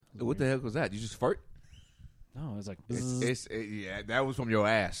What the heck was that? You just fart? No, it was like... Yeah, that was from your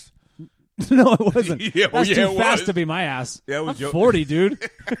ass. No, it wasn't. That's too it fast was. to be my ass. Yeah, it was I'm 40, dude.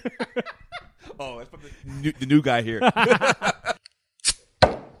 Oh, that's from the new guy here.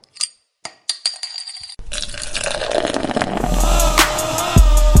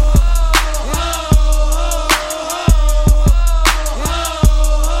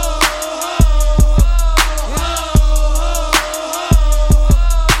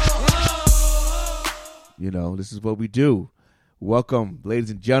 You know, this is what we do. Welcome,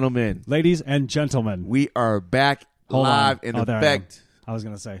 ladies and gentlemen. Ladies and gentlemen. We are back live in effect. I was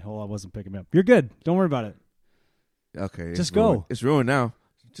going to say, hold on, I wasn't picking me up. You're good. Don't worry about it. Okay. Just go. Ruined. It's ruined now.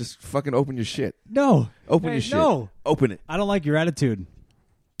 Just fucking open your shit. No. Open your shit. No. Open it. I don't like your attitude.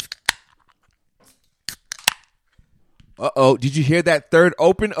 Uh-oh. Did you hear that third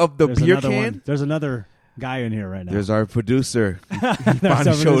open of the beer can? One. There's another guy in here right now. There's our producer. He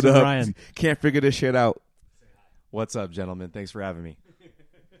finally showed up. Ryan. Can't figure this shit out. What's up, gentlemen? Thanks for having me.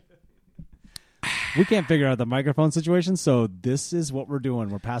 We can't figure out the microphone situation, so this is what we're doing.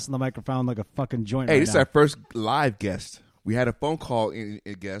 We're passing the microphone like a fucking joint Hey, right this is now. our first live guest. We had a phone call in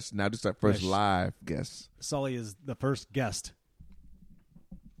guest. Now this is our first live guest. Sully is the first guest.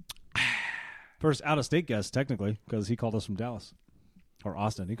 First out-of-state guest, technically, because he called us from Dallas. Or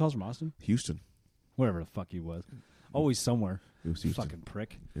Austin. He calls from Austin? Houston. Wherever the fuck he was. Always somewhere. It was Houston. Fucking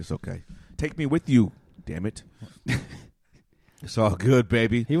prick. It's okay. Take me with you, damn it. It's all good,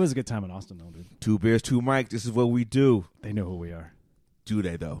 baby. He was a good time in Austin, though, dude. 2 beers, 2 mics. This is what we do. They know who we are. Do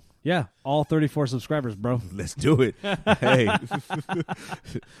they, though? Yeah, all 34 subscribers, bro. Let's do it. Hey.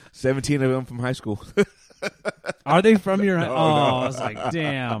 17 of them from high school. Are they from your... No. I was like,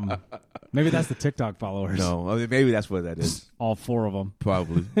 damn. Maybe that's the TikTok followers. No, I mean, maybe that's what that is. All 4 of them.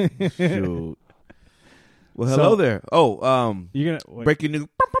 Probably. Shoot. Well, hello there. Oh, you're gonna breaking news.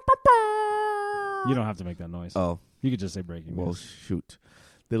 You don't have to make that noise. Oh. You could just say breaking news. Well, shoot.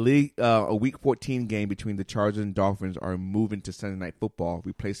 The league, a Week 14 game between the Chargers and Dolphins are moving to Sunday Night Football,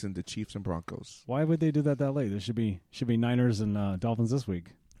 replacing the Chiefs and Broncos. Why would they do that late? There should be Niners and Dolphins this week.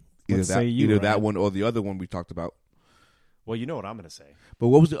 Either that one or the other one we talked about. Well, you know what I'm going to say. But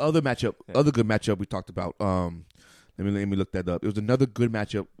what was the other matchup? Yeah. Other good matchup we talked about. Let me look that up. It was another good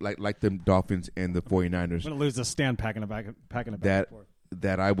matchup, like the Dolphins and the 49ers. I'm gonna lose the stand packing it back and forth.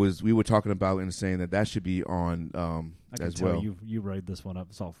 That we were talking about and saying that should be on as well. You write this one up.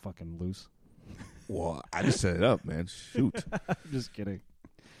 It's all fucking loose. Well, I just set it up, man. Shoot. Just kidding.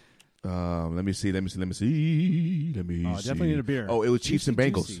 Let me see. Oh, I definitely need a beer. Oh, it was Chiefs and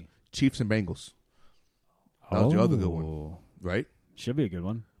Bengals. Juicy. Chiefs and Bengals. That was the other good one, right? Should be a good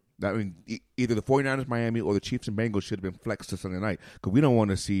one. I mean, either the 49ers, Miami, or the Chiefs and Bengals should have been flexed to Sunday night because we don't want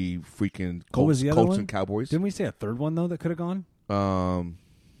to see freaking Colts and Cowboys. Didn't we say a third one though that could have gone?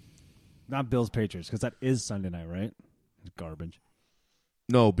 Not Bills Patriots because that is Sunday night, right? It's garbage.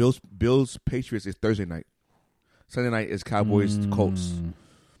 No, Bills Patriots is Thursday night. Sunday night is Cowboys Colts.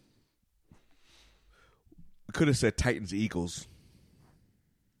 We could have said Titans Eagles.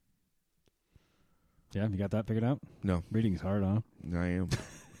 Yeah, you got that figured out? No, reading's hard, huh? I am.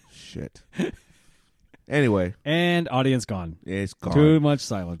 Shit. Anyway, and audience gone. It's gone. Too much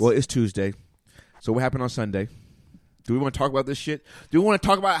silence. Well, it's Tuesday. So what happened on Sunday? Do we want to talk about this shit? Do we want to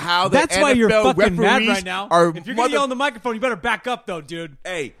talk about how the That's NFL why you're fucking mad right now. Are if you're going to yell on the microphone, you better back up, though, dude.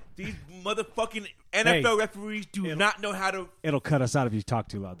 Hey, these motherfucking NFL referees do not know how to... It'll cut us out if you talk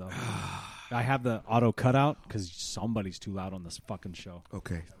too loud, though. I have the auto cutout because somebody's too loud on this fucking show.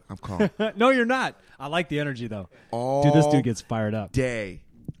 Okay, I'm calm. No, you're not. I like the energy, though. All this dude gets fired up. Day.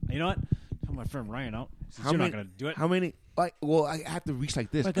 You know what? Tell my friend Ryan out. You're not going to do it. How many... Well, I have to reach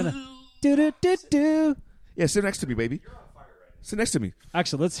like this. Do. Yeah, sit next to me, baby. Sit next to me.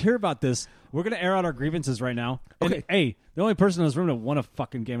 Actually, let's hear about this. We're going to air out our grievances right now. Okay. And, hey, the only person in this room that won a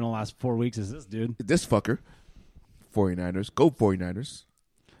fucking game in the last 4 weeks is this dude. This fucker. 49ers. Go 49ers.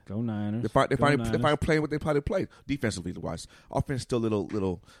 Go Niners. They're finally playing what they probably played. Defensively wise. Offense still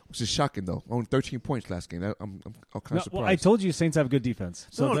little, which is shocking, though. Only 13 points last game. I'm kind of surprised. Well, I told you Saints have a good defense.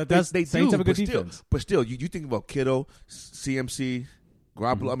 So they Saints do, have a good defense. But still, you think about Kittle, CMC,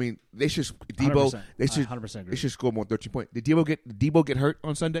 Garoppolo. I mean, they should Debo. 100%. They should 100% agree. They should score more than 13 points. Did Debo get hurt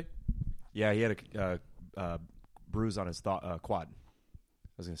on Sunday? Yeah, he had a bruise on his quad. I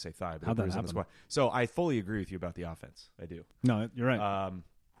was going to say thigh, but How'd that bruise on his happen? quad. So I fully agree with you about the offense. I do. No, you're right.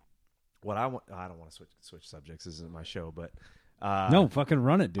 What I want, I don't want to switch subjects. This isn't my show, but no, fucking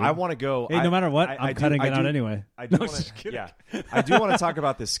run it, dude. I want to go. Hey, no matter what, I'm cutting it out anyway. I do No, want just to. kidding. Yeah, I do want to talk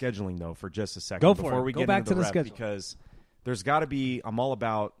about this scheduling though for just a second. Go for before it. we Go get back into to the rep, schedule because there's got to be. I'm all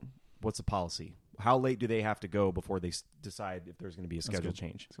about what's the policy. how late do they have to go before they decide if there's going to be a schedule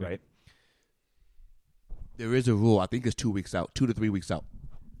change, right? There is a rule. I think it's 2 weeks out, 2 to 3 weeks out.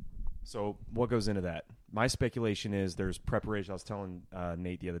 So what goes into that? My speculation is there's preparation. I was telling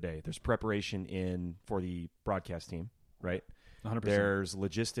Nate the other day. There's preparation for the broadcast team, right? 100%. There's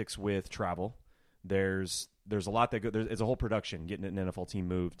logistics with travel. There's a lot that goes. There's a whole production getting an NFL team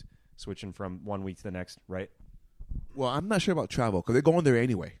moved, switching from 1 week to the next, right? Well, I'm not sure about travel because they're going there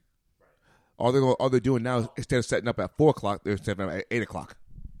anyway. All they're doing now is instead of setting up at 4 o'clock, they're setting up at 8 o'clock.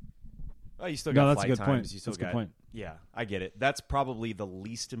 Oh, you still got that's a flight good times. point. You still That's a good got, point. Yeah, I get it. That's probably the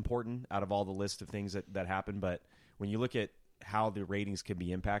least important out of all the list of things that happen. But when you look at how the ratings can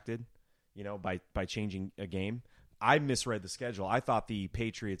be impacted, by changing a game, I misread the schedule. I thought the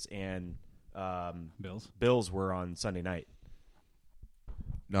Patriots and Bills were on Sunday night.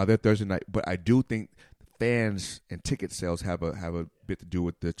 No, they're Thursday night. But I do think fans and ticket sales have a bit to do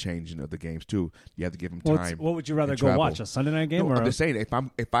with the changing of the games too. You have to give them time. What would you rather and go travel. watch, a Sunday night game? No, or I'm just saying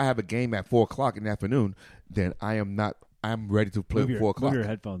if I have a game at 4 o'clock in the afternoon, then I'm ready to play at 4 o'clock. Move your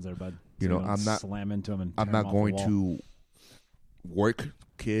headphones there, bud. So You know, don't I'm not- slam into them. And I'm tear not 'em off going the wall. to work,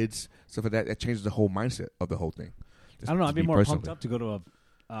 kids, stuff like that. That changes the whole mindset of the whole thing. I don't know. I'd be me more personally. pumped up to go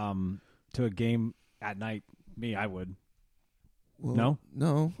to a game at night. Me, I would. Well,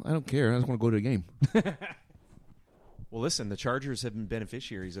 no, I don't care. I just want to go to a game. Well, listen, the Chargers have been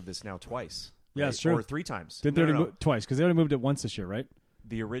beneficiaries of this now twice. Yeah, right? it's true. Or 3 times. Did they already twice? Because they only moved it once this year, right?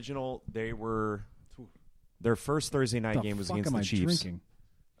 The original, their first Thursday night game was against the Chiefs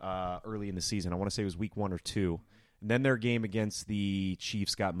early in the season. I want to say it was week 1 or 2. And then their game against the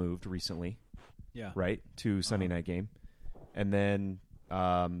Chiefs got moved recently, Yeah. right, to Sunday night game. And then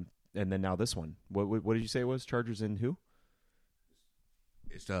now this one. What did you say it was? Chargers and who?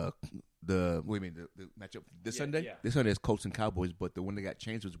 It's what do you mean, the matchup this Sunday? yeah. This Sunday is Colts and Cowboys, but the one that got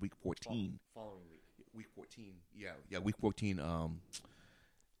changed was week 14. Following week. Week 14. Yeah, week 14.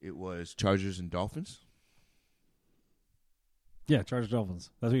 It was Chargers and Dolphins. Yeah, Chargers Dolphins.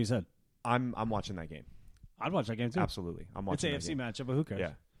 That's what you said. I'm watching that game. I'd watch that game too. Absolutely. I'm It's watching AFC that game. matchup, but who cares?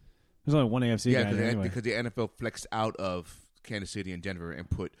 Yeah. There's only one AFC Yeah, guy there anyway. because the NFL flexed out of Kansas City and Denver and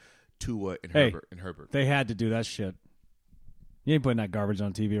put Tua and Hey. Herbert. They had to do that shit. You ain't putting that garbage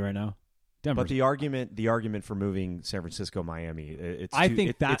on TV right now. Denver. But the argument for moving San Francisco, Miami, it's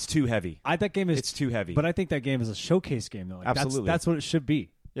too heavy. That game is It's too heavy. But I think that game is a showcase game though. Like, Absolutely. That's what it should be.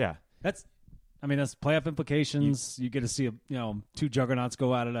 Yeah. That's playoff implications. You get to see two juggernauts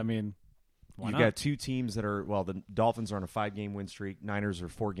go at it. I mean, why You've not? got 2 teams that are, the Dolphins are on a 5-game win streak. Niners are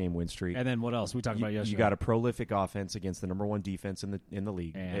 4-game win streak. And then what else? We talked about yesterday. You got a prolific offense against the number 1 defense in the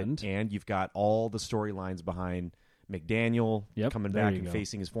league. And you've got all the storylines behind McDaniel coming there back you and go.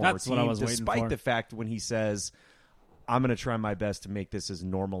 facing his former That's team. what I was waiting despite for. the fact when he says, I'm going to try my best to make this as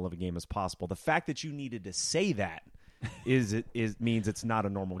normal of a game as possible. The fact that you needed to say that means it's not a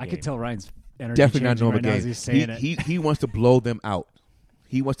normal game. I could tell Ryan's energy Definitely not changing normal right now game. as he's saying it. He wants to blow them out.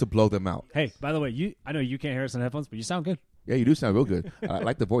 He wants to blow them out. Hey, by the way, I know you can't hear us on headphones, but you sound good. Yeah, you do sound real good. I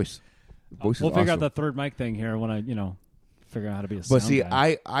like the voice. The voice is We'll figure out awesome. the third mic thing here when I, figure out how to be a But sound see,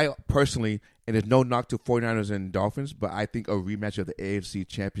 guy. I personally, and there's no knock to 49ers and Dolphins, but I think a rematch of the AFC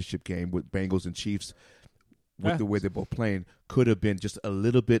Championship game with Bengals and Chiefs, with the way they're both playing, could have been just a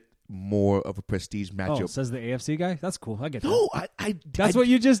little bit more of a prestige matchup. says the AFC guy? That's cool. I get that. No, That's what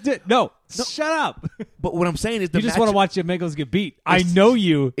you just did. No, shut up. But what I'm saying is the You just want to matchup- watch the Bengals get beat. I know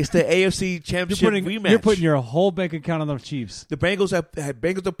you. It's the AFC Championship rematch. You're putting your whole bank account on the Chiefs. The Bengals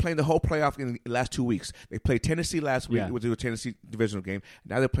are playing the whole playoff in the last 2 weeks. They played Tennessee last week, which was a Tennessee divisional game.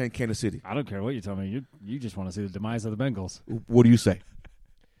 Now they're playing Kansas City. I don't care what you tell me. You just want to see the demise of the Bengals. What do you say?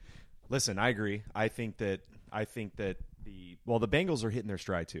 Listen, I agree. I think that the Bengals are hitting their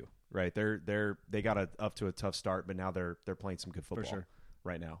stride too, right? They got up to a tough start, but now they're playing some good football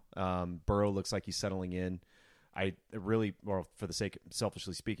right now. Burrow looks like he's settling in. I really,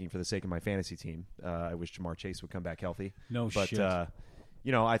 selfishly speaking, for the sake of my fantasy team, I wish Jamar Chase would come back healthy. Shit. I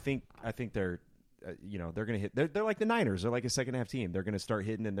think they're they're going to hit. They're like the Niners. They're like a second half team. They're going to start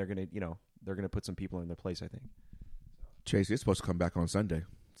hitting, and they're going to put some people in their place. I think. Chase is supposed to come back on Sunday,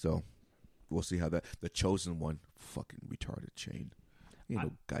 so we'll see how the chosen one, fucking retarded chain. Ain't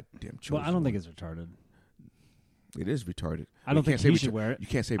no goddamn chosen. Well, I don't think it's retarded. It is retarded. I don't think he should wear it. You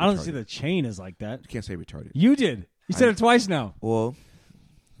can't say retarded. I don't see the chain is like that. You can't say retarded. You did. You said it twice now. Well,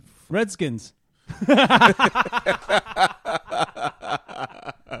 Redskins.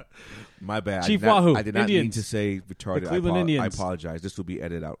 my bad. Chief Wahoo. I did not Indians. mean to say retarded. The Cleveland Indians. I apologize. This will be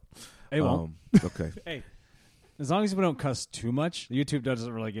edited out. Hey, well. Okay. Hey, as long as we don't cuss too much, YouTube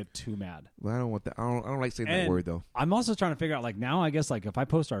doesn't really get too mad. Well, I don't want that. I don't like saying that And word though. I'm also trying to figure out, now I guess, if I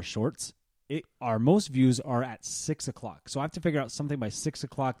post our shorts most views are at 6 o'clock. So I have to figure out something by 6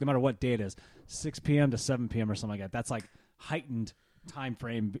 o'clock, no matter what day it is, 6 p.m. to 7 p.m. or something like that. That's like heightened time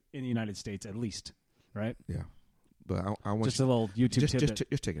frame in the United States, at least, right? Yeah, but I want just a little YouTube tidbit.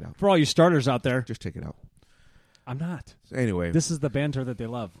 Just take it out for all you starters out there. Just take it out. I'm not. So anyway, this is the banter that they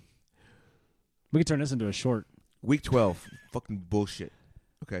love. We could turn this into a short. Week 12, fucking bullshit.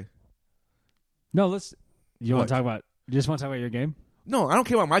 Okay. No, let's. You want to talk about? You just want to talk about your game? No, I don't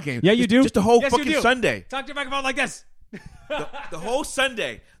care about my game. Yeah, you do. Just the whole yes, fucking Sunday. Talk to your microphone like this. The whole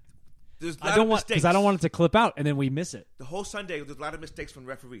Sunday. There's a lot I don't of want mistakes. because I don't want it to clip out and then we miss it. The whole Sunday, there's a lot of mistakes from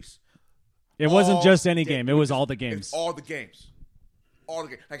referees. It wasn't just any game. It was all the games. It's all the games. All the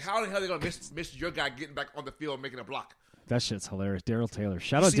games. Like, how the hell are they going to miss your guy getting back on the field and making a block? That shit's hilarious. Daryl Taylor.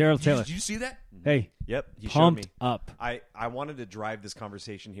 Shout out Daryl Taylor. Did you see that? Hey. Yep. He pumped showed me. up. I wanted to drive this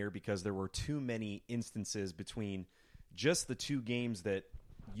conversation here because there were too many instances between just the two games that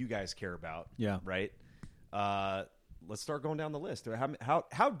you guys care about. Yeah. Right? Let's start going down the list.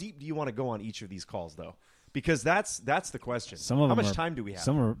 How deep do you want to go on each of these calls, though? Because that's the question. How much time do we have?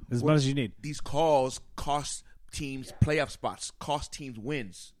 Some are as much as you need. These calls cost teams playoff spots, cost teams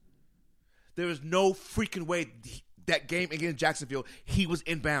wins. There is no freaking way that game against Jacksonville, he was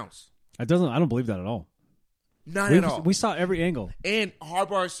in bounds. I don't believe that at all. Not at all. We saw every angle. And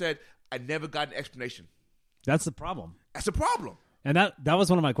Harbaugh said, I never got an explanation. That's the problem. That's a problem. And that was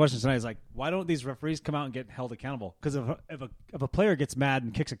one of my questions tonight. Is like, why don't these referees come out and get held accountable? Because if a player gets mad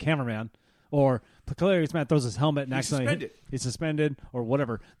and kicks a cameraman, or the player gets mad, throws his helmet and accidentally he's suspended, or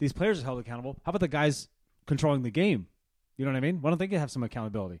whatever, these players are held accountable. How about the guys controlling the game? You know what I mean? Why don't they have some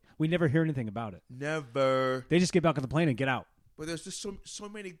accountability? We never hear anything about it. Never. They just get back on the plane and get out. But there's just so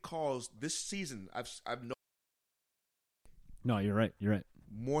many calls this season. I've known. No, you're right. You're right.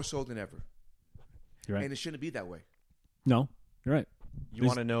 More so than ever. You're right. And it shouldn't be that way. No, you're right. You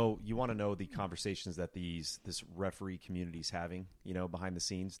want to know the conversations that this referee community is having, behind the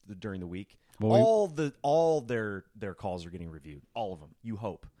scenes during the week. Well, all their calls are getting reviewed, all of them. You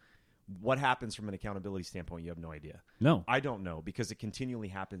hope. What happens from an accountability standpoint, you have no idea. No, I don't know because it continually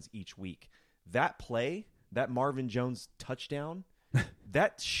happens each week. That play, that Marvin Jones touchdown,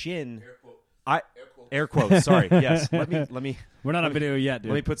 that shin. Air quotes. Sorry. Yes. Let me. We're not on video yet,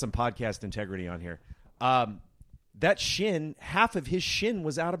 dude. Let me put some podcast integrity on here. That shin, half of his shin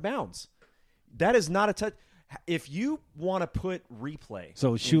was out of bounds. That is not a touch. If you want to put replay,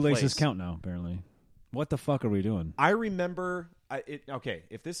 so shoelaces count now. Apparently, what the fuck are we doing? I remember. Okay,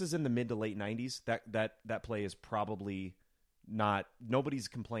 if this is in the mid to late 90s, that play is probably not. Nobody's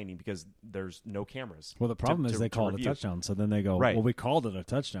complaining because there's no cameras. Well, the problem is they called it a touchdown, so then they go, right. Well, we called it a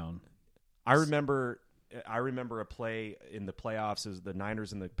touchdown. I remember a play in the playoffs as the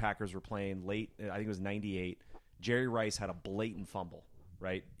Niners and the Packers were playing late. I think it was 98. Jerry Rice had a blatant fumble,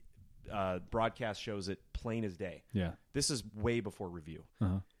 right? Broadcast shows it plain as day. Yeah. This is way before review.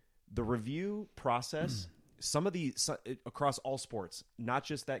 Uh-huh. The review process, across all sports, not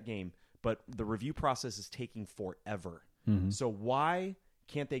just that game, but the review process is taking forever. Mm-hmm. So why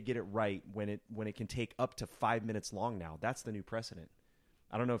can't they get it right when it can take up to 5 minutes long now? That's the new precedent.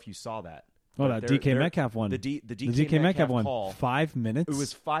 I don't know if you saw that. Oh, that DK Metcalf one. The DK Metcalf one. Call, 5 minutes? It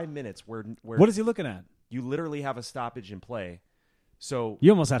was 5 minutes. Where what is he looking at? You literally have a stoppage in play. So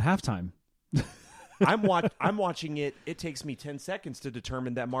you almost had halftime. I'm watching it. It takes me 10 seconds to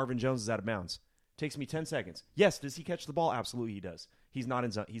determine that Marvin Jones is out of bounds. It takes me 10 seconds. Yes, does he catch the ball? Absolutely, he does. He's not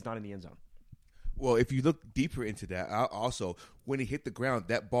in the end zone. Well, if you look deeper into that, also when he hit the ground,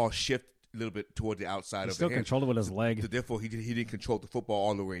 that ball shifted a little bit toward the outside of the hand. Still controlled it with his leg. Therefore, he didn't control the football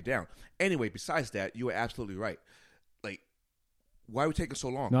all the way down. Anyway, besides that, you were absolutely right. Like, why are we taking so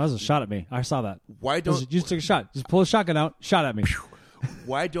long? No, that was a shot at me. I saw that. Why don't you just took a shot? Just pull a shotgun out, shot at me.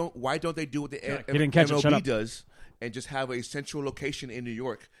 Why don't they do what the MLB does and just have a central location in New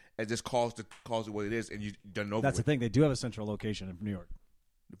York and just calls it what it is and you done over. That's the thing. They do have a central location in New York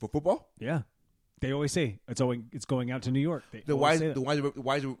for football. Yeah, they always say it's going out to New York. Why is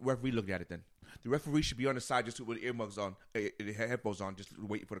the referee looking at it then? The referee should be on the side just with earmuffs on, headphones on, just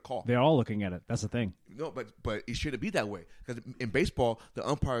waiting for the call. They're all looking at it. That's the thing. No, but it shouldn't be that way because in baseball, the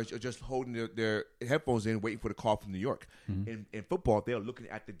umpires are just holding their headphones in, waiting for the call from New York. Mm-hmm. In football, they're looking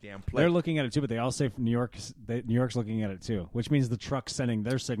at the damn play. They're looking at it too, but they all say from New York's looking at it too, which means the truck's sending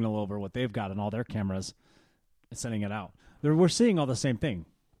their signal over what they've got on all their cameras, and sending it out. We're seeing all the same thing.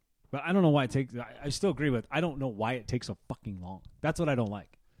 But I don't know why it takes. I still agree with. I don't know why it takes so fucking long. That's what I don't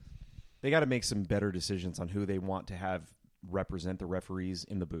like. They got to make some better decisions on who they want to have represent the referees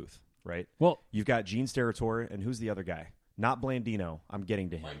in the booth, right? Well, you've got Gene Steratore, and who's the other guy? Not Blandino. I'm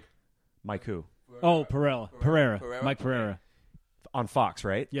getting to him. Mike who? Oh, Pereira. Mike Pereira. On Fox,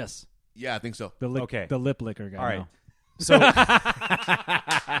 right? Yes. Yeah, I think so. The lip licker guy. All right. now. So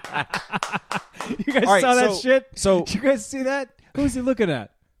You guys saw that shit? So did you guys see that? Who is he looking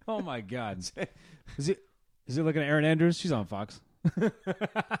at? Oh my God. Is he looking at Erin Andrews? She's on Fox.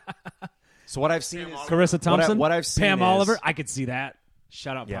 So what I've seen is Carissa Thompson. What I've seen Pam is, Oliver. I could see that.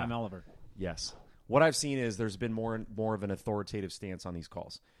 Shout out Yeah. Pam Oliver. Yes. What I've seen is there's been more of an authoritative stance on these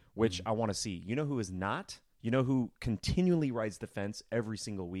calls, which I want to see. You know who is not? You know who continually rides the fence every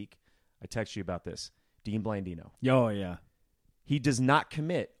single week? I text you about this. Dean Blandino. Oh, yeah. He does not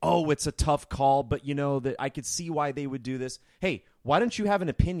commit. Oh, it's a tough call, but you know that I could see why they would do this. Hey, why don't you have an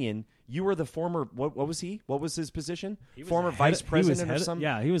opinion? You were the former. What was he? What was his position? Former vice president or something.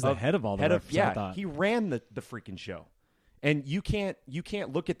 Yeah, he was the head of all the refs, I thought. He ran the freaking show, and you can't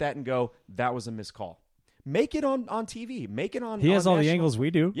look at that and go that was a missed call. Make it on TV. Make it on. He has on all national. the angles we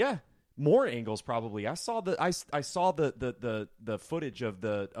do. Yeah, more angles probably. I saw the footage of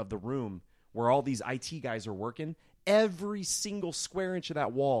the room where all these IT guys are working. Every single square inch of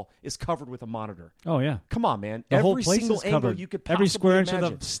that wall is covered with a monitor. Oh yeah, come on, man! The whole every place single is angle covered. you could possibly every square inch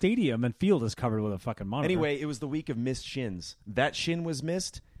imagine. of the stadium and field is covered with a fucking monitor. Anyway, it was the week of missed shins. That shin was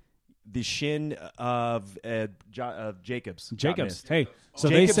missed. The shin of Jacobs. got missed. Hey, so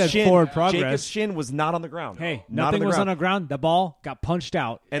Jacobs' they said shin, forward progress. Jacobs' shin was not on the ground. Hey, not nothing on the was ground. on the ground. The ball got punched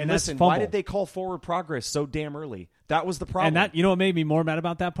out. And that's listen, fumble. why did they call forward progress so damn early? That was the problem. And that, you know what made me more mad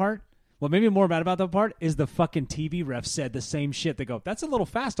about that part? What made me more mad about that part is the fucking TV refs said the same shit. They go, that's a little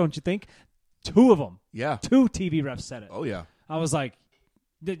fast, don't you think? Two of them. Yeah. 2 TV refs said it. Oh, yeah. I was like,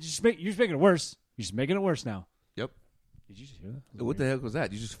 you're just making it worse. You're just making it worse now. Yep. Did you just hear that? What the heck was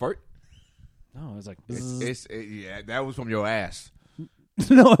that? You just fart? No, it was like, Yeah, that was from your ass.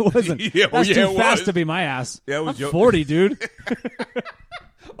 no, it wasn't. Yeah, That's yeah, too it fast was. to be my ass. Yeah, it was I'm your- 40, dude.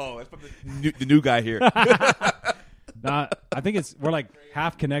 Oh, that's from the new guy here. Nah, I think we're like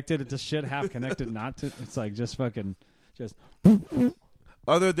half connected to shit, half connected not to. It's like just fucking, just.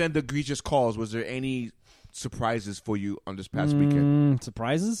 Other than the egregious calls, was there any surprises for you on this past weekend?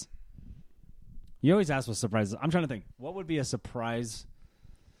 Surprises? You always ask what surprises. I'm trying to think. What would be a surprise?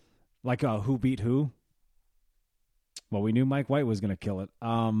 Like who beat who? Well, we knew Mike White was going to kill it.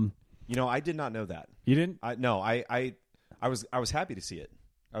 You know, I did not know that. You didn't? I was happy to see it.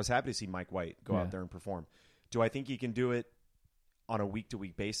 I was happy to see Mike White go out there and perform. Do I think he can do it on a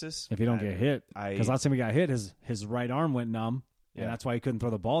week-to-week basis? If he don't get hit. Because last time he got hit, his right arm went numb, and that's why he couldn't throw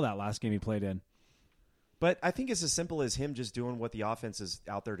the ball that last game he played in. But I think it's as simple as him just doing what the offense is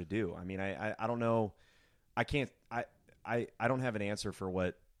out there to do. I mean, I don't know. I can't. I don't have an answer for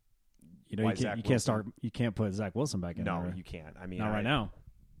what. You know, you can't put Zach Wilson back in. No, there. you can't. I mean, not right now.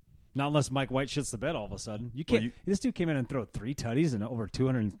 Not unless Mike White shits the bed all of a sudden. You can't. This dude came in and threw 3 tutties and over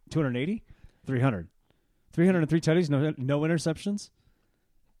 280, 300. 303 tutties, no interceptions.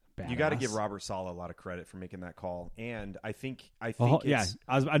 Badass. You got to give Robert Saleh a lot of credit for making that call, and I think I know what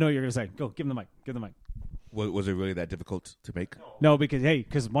you're gonna say. Go, give him the mic. Give him the mic. Was it really that difficult to make? No,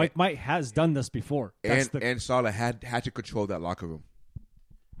 because Mike has done this before, and Saleh had to control that locker room.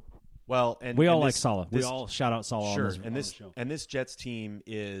 Well, and we all and like Saleh. We all shout out Saleh. Sure, on this show. And this Jets team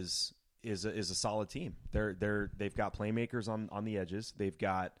is a solid team. They've got playmakers on the edges. They've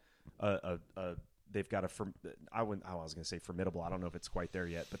got I was going to say formidable. I don't know if it's quite there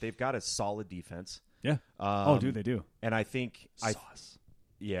yet, but they've got a solid defense. Yeah. Dude, they do. And I think sauce.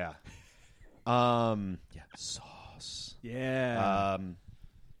 Yeah. Sauce. Yeah.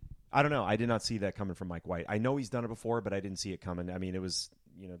 I don't know. I did not see that coming from Mike White. I know he's done it before, but I didn't see it coming. I mean, it was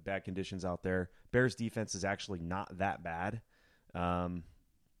bad conditions out there. Bears defense is actually not that bad. I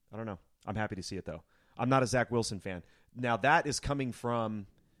don't know. I'm happy to see it though. I'm not a Zach Wilson fan. Now that is coming from.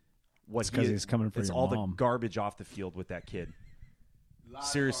 Because he's coming for it's your all mom. the garbage off the field with that kid.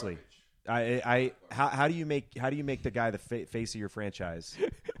 Seriously, how do you make the guy the face of your franchise?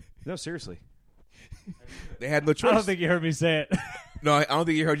 No, seriously. They had no choice. I don't think you heard me say it. No, I don't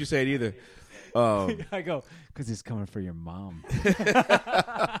think you heard you say it either. I go because he's coming for your mom.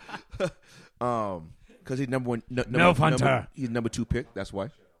 Because he's number one. He's number 2 pick. That's why.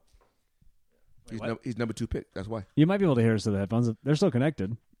 He's number 2 pick. That's why. You might be able to hear us through the headphones. They're still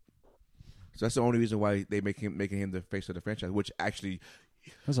connected. So that's the only reason why they making him the face of the franchise. Which actually,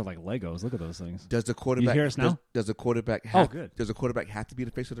 those are like Legos. Look at those things. Does the quarterback? You hear us now? Does the quarterback? Good. Does the quarterback have to be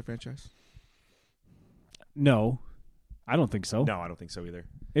the face of the franchise? No, I don't think so. No, I don't think so either.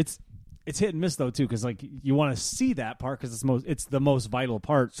 It's hit and miss though too, because like you want to see that part because it's the most vital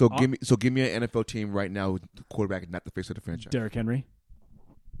part. So give me an NFL team right now with the quarterback not the face of the franchise. Derrick Henry.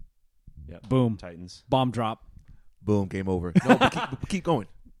 Yeah. Boom. Titans. Bomb drop. Boom. Game over. No, but keep going.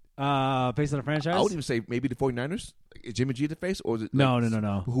 Face of the franchise? I would even say maybe the 49ers. Is Jimmy G the face, or is it?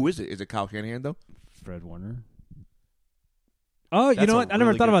 No. Who is it? Is it Kyle Shanahan though? Fred Warner. Oh, you know what? I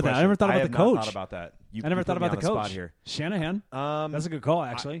never thought about that. I never thought about the coach. Thought about that. I never thought about the coach. Spot here. Shanahan. That's a good call,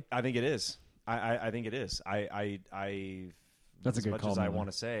 actually. I think it is. I think it is. That's a good call. As I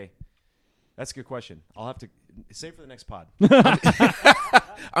want to say, that's a good question. I'll have to save for the next pod.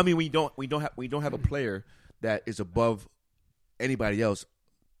 I mean, we don't have a player that is above anybody else.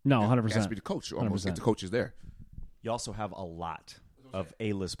 No, 100%. It has to be the coach almost. 100%. If the coach is there. You also have a lot of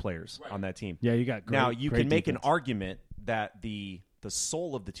A-list players on that team. Yeah, you got great, now you great can make defense. an argument that the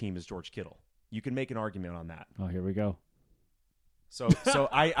soul of the team is George Kittle. You can make an argument on that. Oh, here we go. So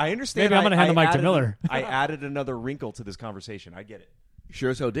I understand. Maybe I'm going to hand the mic to Miller. I added another wrinkle to this conversation. I get it. Sure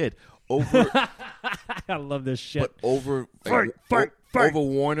as hell did. Over, I love this shit. But over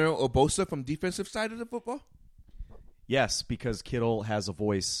Warner or Bosa from defensive side of the football? Yes, because Kittle has a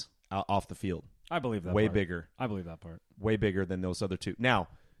voice off the field. I believe that way part. bigger. I believe that part. Way bigger than those other two. Now,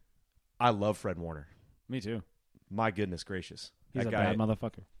 I love Fred Warner. Me too. My goodness gracious. He's that a guy, bad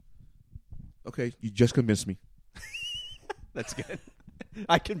motherfucker. Okay, you just convinced me. That's good.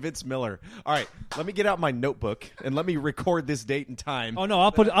 I convinced Miller. All right, let me get out my notebook and let me record this date and time. Oh no,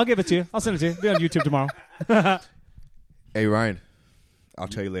 I'll give it to you. I'll send it to you. Be on YouTube tomorrow. Hey Ryan, I'll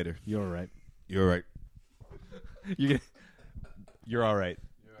tell you later. You're right. You're right. You're all right.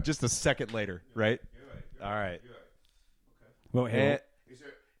 Just a second later, right? You're right. All right. You're right. Okay. Well, hey, Is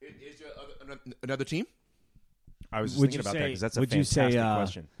there another team? I was just thinking about that because that's a would you fantastic say,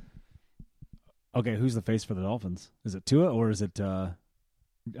 question. okay, who's the face for the Dolphins? Is it Tua or is it not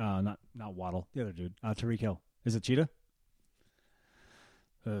Waddle? The other dude, Tariq Hill. Is it Cheetah?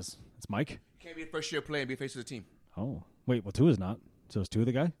 It's Mike. You can't be a first year player and be a face of the team. Oh, wait. Well, Tua's not. So is Tua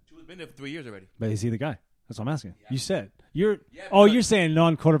the guy? Tua's been there for 3 years already. But is he the guy? That's what I'm asking. Yeah. You said you're. Yeah, you're saying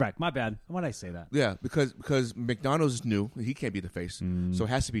non-quarterback. My bad. Why did I say that? Yeah, because McDonald's is new. He can't be the face. So it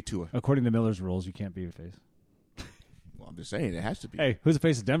has to be Tua. According to Miller's rules, you can't be a face. Well, I'm just saying it has to be. Hey, who's the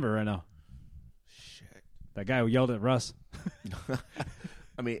face of Denver right now? Shit. That guy who yelled at Russ.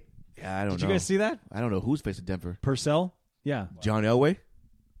 I mean, yeah, I don't know. Did you guys see that? I don't know who's facing Denver. Purcell? Yeah. John Elway?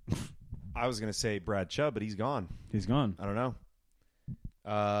 I was going to say Brad Chubb, but he's gone. He's gone. I don't know.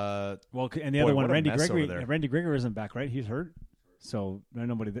 Well, and the Boy, other one, what a Randy mess over Gregory. there. Randy Gregory isn't back, right? He's hurt. So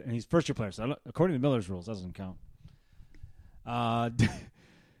nobody, and he's first year player. So according to Miller's rules, doesn't count.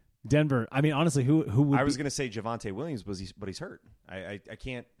 Denver. I mean, honestly, who would? I was going to say Javonte Williams, but he's hurt. I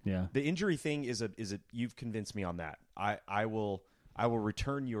can't. Yeah. The injury thing is a. You've convinced me on that. I will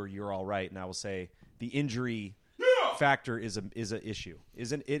return your "you're all right," and I will say the injury factor is an issue.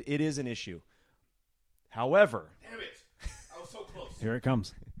 It is an issue. However, Damn it. I was so close. Here it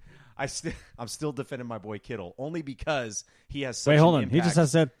comes. I'm still defending my boy Kittle only because he has such Wait, hold an on. impact. He just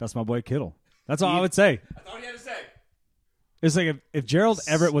has said that's my boy Kittle. That's all I would say. That's all he had to say. It's like if Gerald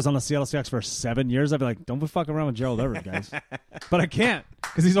Everett was on the Seattle Seahawks for 7 years, I'd be like, don't be fucking around with Gerald Everett, guys. But I can't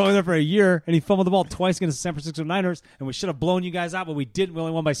because he's only there for a year, and he fumbled the ball twice against the San Francisco Niners, and we should have blown you guys out, but we didn't. We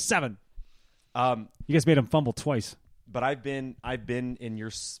only won by 7. You guys made him fumble twice. But I've been in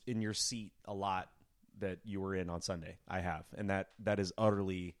your seat a lot that you were in on Sunday. I have, and that is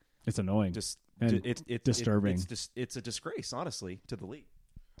utterly It's annoying. just and disturbing. It's a disgrace, honestly, to the league.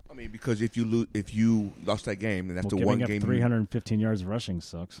 I mean, because if you lost that game, then that's the one game. 315 yards of rushing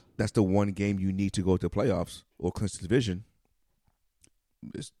sucks. That's the one game you need to go to the playoffs or clinch the division.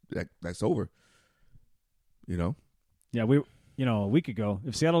 That's over. You know. Yeah, a week ago,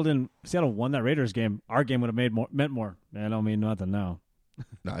 if Seattle won that Raiders game, our game would have meant more. Man, I don't mean nothing now.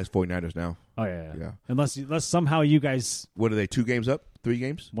 No, it's 49ers now. Oh yeah. Yeah. Unless somehow you guys. What are they? 2 games up? 3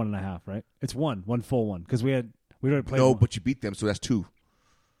 games? 1.5, right? It's one full one because we already played. No, one. but you beat them, so that's 2.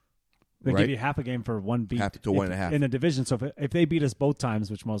 They right? give you half a game for one beat. Half to 1.5 in a division. So if they beat us both times,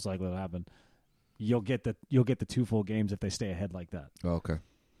 which most likely will happen, you'll get the 2 full games if they stay ahead like that. Oh, okay.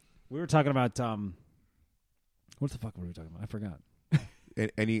 We were talking about what the fuck were we talking about? I forgot.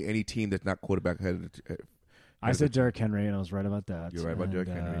 Any team that's not quarterback headed. I said Derrick Henry, and I was right about that. You're right about Derrick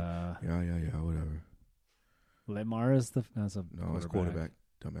Henry. Yeah, whatever. Lamar is it's quarterback.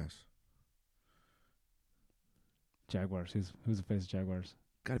 Dumbass. Jaguars. Who's the face of Jaguars?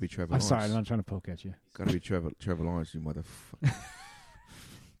 Got to be Trevor I'm Lawrence. sorry, I'm not trying to poke at you. Got to be Trevor Lawrence, you motherfucker.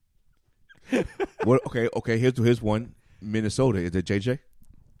 What? Okay. Here's one. Minnesota. Is it JJ?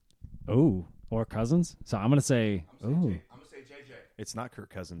 Oh, or Cousins. So I'm gonna say. I'm gonna say JJ. It's not Kirk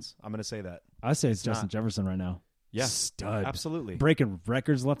Cousins. I'm going to say that. I say it's Justin Jefferson right now. Yeah, stud. Absolutely. Breaking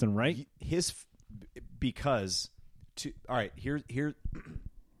records left and right. All right, here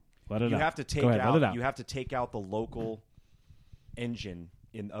Let it you out. have to take Go ahead, let it out out. you have to take out the local engine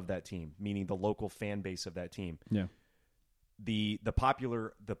of that team, meaning the local fan base of that team. Yeah. The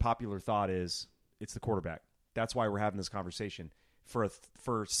popular thought is it's the quarterback. That's why we're having this conversation.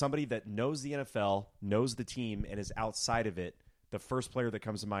 For somebody that knows the NFL, knows the team, and is outside of it, the first player that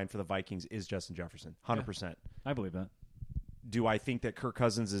comes to mind for the Vikings is Justin Jefferson, 100%. Yeah, I believe that. Do I think that Kirk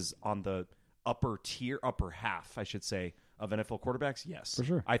Cousins is on the upper half, I should say, of NFL quarterbacks? Yes. For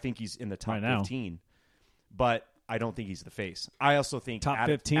sure. I think he's in the top right 15, but I don't think he's the face. I also think top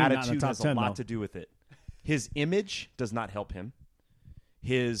 15, attitude top has 10, a lot though. to do with it. His image does not help him.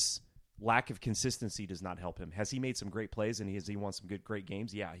 His lack of consistency does not help him. Has he made some great plays and has he won some great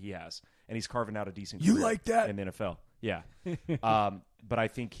games? Yeah, he has. And he's carving out a decent career like that? in the NFL. Yeah. But I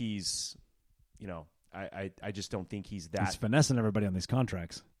think he's, I just don't think he's that. He's finessing everybody on these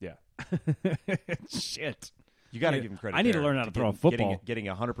contracts. Yeah. Shit. You got to give him credit. I need to learn how to throw a football. Getting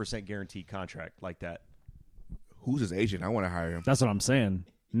a 100% guaranteed contract like that. Who's his agent? I want to hire him. That's what I'm saying.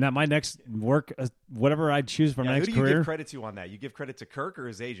 Now, my next work, whatever I choose for my next who do you career, give credit to on that? You give credit to Kirk or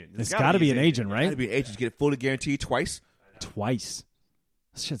his agent? it's got to be an agent, Got right? to be an agent to get it fully guaranteed twice. Twice.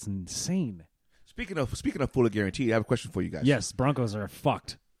 This shit's insane. Speaking of fully guaranteed, I have a question for you guys. Yes, Broncos are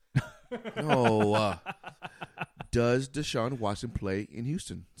fucked. No. Does Deshaun Watson play in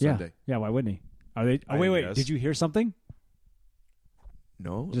Houston Sunday? Yeah, why wouldn't he? Are they? Oh, wait. guess. Did you hear something?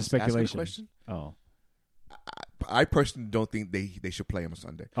 No. Just asking a speculation. question. Oh. I personally don't think they should play him on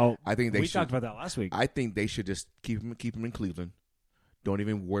Sunday. Oh, I think they we should. talked about that last week. I think they should just keep him in Cleveland. Don't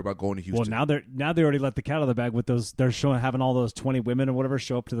even worry about going to Well, Houston. now they already let the cat out of the bag with those. They're having all those 20 women or whatever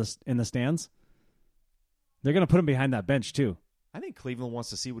show up to in the stands. They're going to put him behind that bench too. I think Cleveland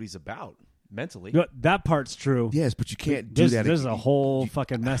wants to see what he's about mentally. No, that part's true. Yes, but you can't do that. There's a whole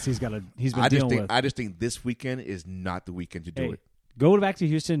fucking mess he's been dealing with. I just think this weekend is not the weekend to do it. Go back to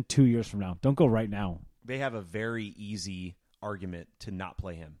Houston 2 years from now. Don't go right now. They have a very easy argument to not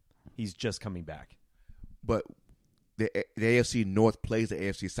play him. He's just coming back. But the AFC North plays the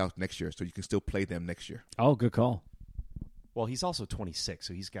AFC South next year, so you can still play them next year. Oh, good call. Well, he's also 26,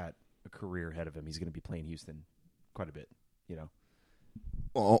 so he's got a career ahead of him. He's going to be playing Houston quite a bit,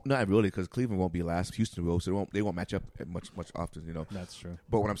 Well, not really, because Cleveland won't be last. Houston will, so they won't match up much often, That's true.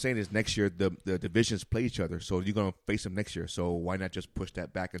 But what I'm saying is next year the divisions play each other, so you're going to face them next year. So why not just push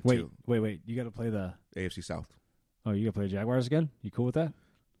that back into Wait. You got to play the AFC South? Oh, you got to play the Jaguars again? You cool with that?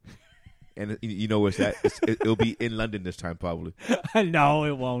 And you know where's that? It'll be in London this time, probably. No,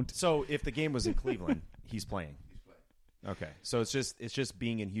 it won't. So if the game was in Cleveland, he's playing. Okay, so it's just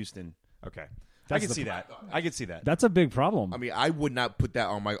being in Houston. Okay, I can see that. I can see that. That's a big problem. I mean, I would not put that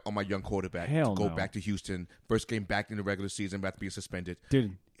on my young quarterback Hell to go no. back to Houston. First game back in the regular season, about to be suspended.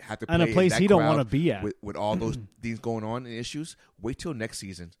 Dude, have to and a play place in that he don't crowd want to be at. with all those things going on and issues. Wait till next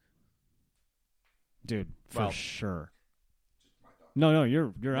season. Dude, for Well, sure. No,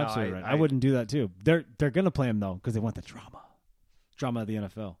 you're absolutely right. I wouldn't do that too. They're going to play him though because they want the drama of the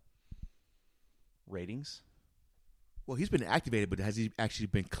NFL. Ratings. Well, he's been activated, but has he actually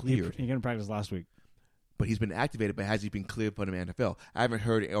been cleared? He didn't practice last week. But he's been activated, but has he been cleared from the NFL? I haven't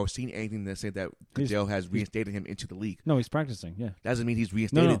heard or seen anything that said that Goodell has reinstated him into the league. No, he's practicing. Yeah, Doesn't mean he's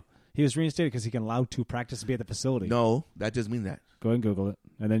reinstated. No, he was reinstated because he can allow to practice to be at the facility. No, that doesn't mean that. Go ahead and Google it,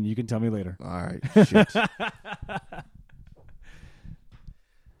 and then you can tell me later. All right, shit.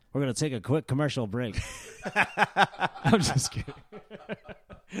 We're going to take a quick commercial break. I'm just kidding.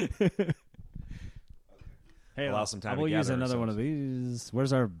 Hey, Allow some time to we'll use gather another one ourselves. of these.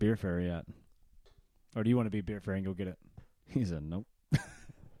 Where's our beer fairy at? Or do you want to be beer fairy and go get it? He said nope.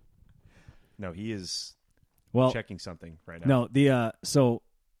 No, he is checking something right No, now. so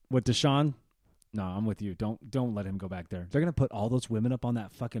with Deshaun, no, I'm with you. Don't let him go back there. They're gonna put all those women up on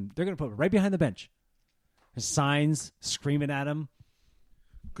that fucking. They're gonna put it right behind the bench. His signs screaming at him.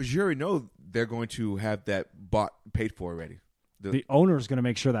 Because you already know they're going to have that paid for already. The owner's gonna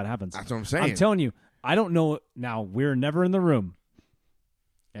make sure that happens. That's what I'm saying. I'm telling you. I don't know. Now we're never in the room,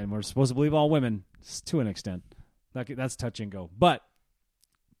 and we're supposed to believe all women to an extent. That's touch and go. But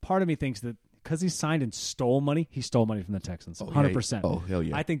part of me thinks that because he signed and stole money, he stole money from the Texans. 100%. Oh, hell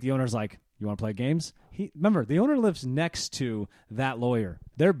yeah. I think the owner's like, you want to play games? Remember, the owner lives next to that lawyer.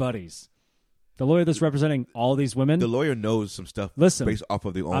 They're buddies. The lawyer that's representing all these women. The lawyer knows some stuff Listen, based off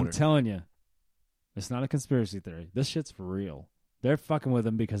of the owner. I'm telling you, it's not a conspiracy theory. This shit's for real. They're fucking with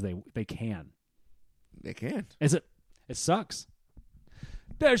him because they can. They can. Is it? It sucks.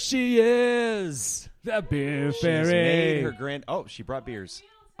 There she is, the beer She's fairy. made her grand. Oh, she brought beers.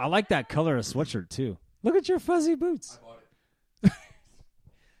 I like that color of sweatshirt too. Look at your fuzzy boots. I bought it.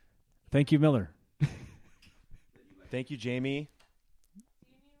 Thank you, Miller. Thank you, Jamie.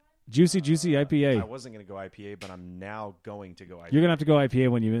 Juicy IPA. I wasn't going to go IPA, but I'm now going to go IPA. You're going to have to go IPA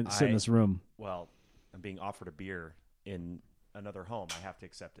when you sit in this room. Well, I'm being offered a beer in another home. I have to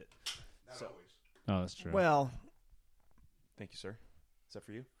accept it. Not always. Oh, that's true. Well, thank you, sir. Is that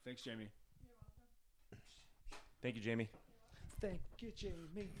for you? Thanks, Jamie. Thank you, Jamie. Thank you,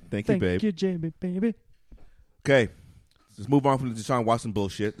 Jamie. Thank you, babe. Thank you, Jamie, baby. Okay. Let's move on from the Deshaun Watson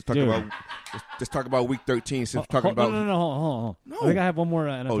bullshit. Let's talk about week 13 since we're talking about. No, hold on. No. I think I have one more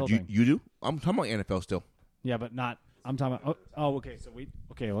NFL thing. You do? I'm talking about NFL still. Yeah, but not. I'm talking about. Okay. So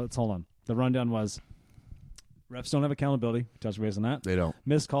let's hold on. The rundown was refs don't have accountability. Touch base on that. They don't.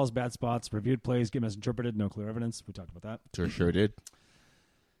 Missed calls, bad spots, reviewed plays, get misinterpreted, no clear evidence. We talked about that. Sure did.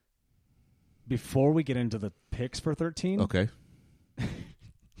 Before we get into the picks for 13. Okay.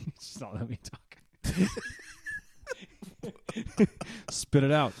 Just not let me talk. Spit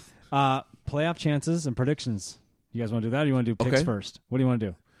it out. Playoff chances and predictions. You guys want to do that or you want to do picks first? What do you want to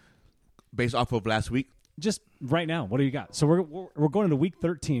do? Based off of last week? Just right now. What do you got? So we're going into week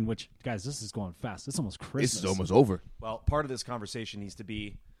 13, which, guys, this is going fast. It's almost Christmas. It's almost over. Well, part of this conversation needs to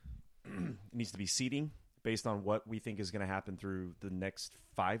be seating based on what we think is going to happen through the next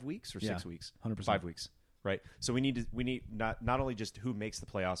 5 weeks or 6 weeks. 100%. 5 weeks, right? So we need not only just who makes the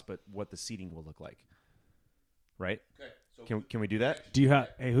playoffs, but what the seating will look like, right? Okay. So can we do that? Do you have?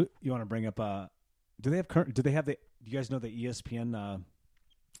 Hey, who you want to bring up? Do they have the? Do you guys know the ESPN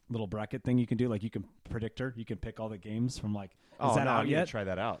little bracket thing you can do? Like you can predictor, you can pick all the games from like. Is that out yet? Try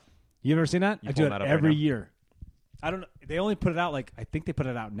that out. You ever seen that? I do it every right year. I don't know. They only put it out I think they put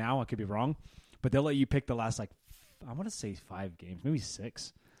it out now. I could be wrong, but they'll let you pick the last I want to say 5 games, maybe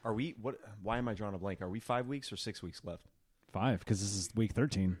 6. Are we? What? Why am I drawing a blank? Are we 5 weeks or 6 weeks left? 5, because this is week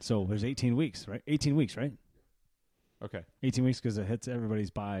 13. So there's 18 weeks, right? 18 weeks, right? Okay. 18 weeks because it hits everybody's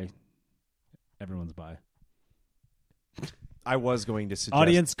bye. Everyone's bye. I was going to suggest...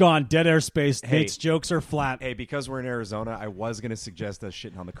 Audience gone. Dead airspace. Nate's jokes are flat. Hey, because we're in Arizona, I was going to suggest us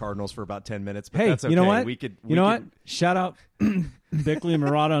shitting on the Cardinals for about 10 minutes, but hey, that's okay. You know what? You know what? Shout out Bickley and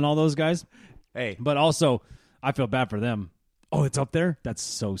Murata and all those guys. Hey. But also, I feel bad for them. Oh, it's up there? That's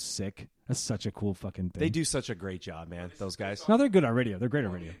so sick. That's such a cool fucking thing. They do such a great job, man, those guys. No, they're good on radio. They're great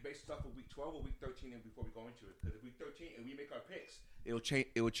on radio. Based off of week 12 or week 13 and before we go into it. Because if week 13 and we make our picks,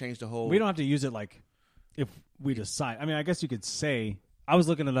 it will change the whole... We don't have to use it if we decide. I mean, I guess you could say... I was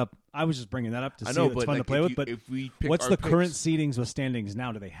looking it up. I was just bringing that up to see if it's fun to play with. But if we pick what's the picks, current seedings with standings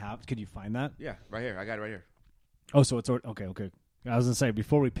now? Do they have? Could you find that? Yeah, right here. I got it right here. Oh, so it's okay. I was gonna say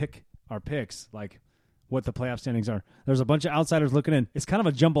before we pick our picks, what the playoff standings are. There's a bunch of outsiders looking in. It's kind of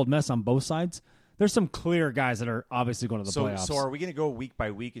a jumbled mess on both sides. There's some clear guys that are obviously going to the playoffs. So are we going to go week by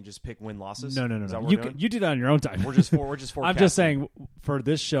week and just pick win-losses? No. Is that what You do that on your own time. We're just forecasting. I'm just saying for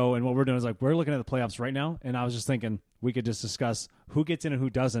this show and what we're doing is we're looking at the playoffs right now, and I was just thinking we could just discuss who gets in and who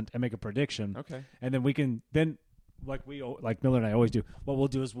doesn't and make a prediction. Okay. And then we can like Miller and I always do. What we'll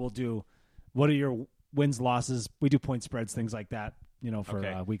do is we'll do what are your wins, losses. We do point spreads, things like that.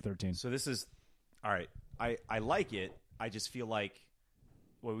 For week 13. So this is all right. I like it. I just feel like.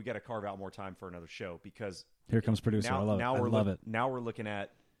 Well, we got to carve out more time for another show because here comes producer. I love it. Now we're looking at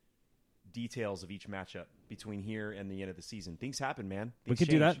details of each matchup between here and the end of the season. Things happen, man. We could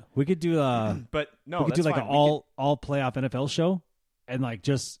do that. We could do but no, we could do an all playoff NFL show and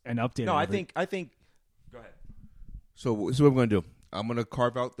just an update. No, I think. Go ahead. So this is what we're going to do. I'm going to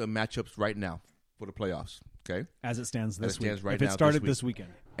carve out the matchups right now for the playoffs. Okay, as it stands this week. If it started this weekend.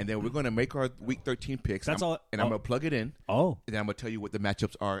 And then we're going to make our week 13 picks. That's all. And I'm going to plug it in. Oh. And then I'm going to tell you what the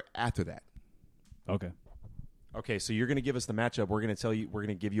matchups are after that. Okay, so you're going to give us the matchup. We're going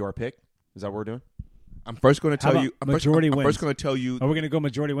to give you our pick. Is that what we're doing? I'm first going to tell you. Majority wins. I'm first going to tell you. Are we going to go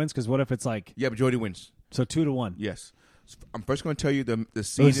majority wins? Because what if it's Yeah, majority wins. So 2-1. Yes. So I'm first going to tell you the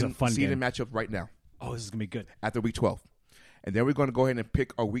season matchup right now. Oh, this is going to be good. After week 12. And then we're going to go ahead and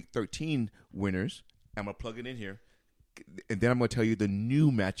pick our week 13 winners. I'm going to plug it in here. And then I'm going to tell you the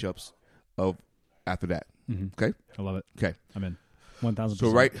new matchups of after that. Mm-hmm. Okay? I love it. Okay. I'm in. 1,000%.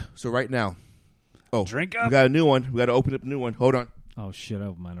 So right now. Oh, drink up. We got a new one. We got to open up a new one. Hold on. Oh, shit. I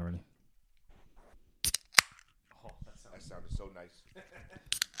opened mine already. Oh, that sounded so nice.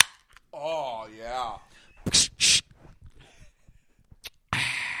 Oh, yeah.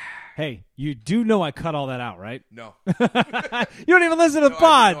 Hey, you do know I cut all that out, right? No. You don't even listen to the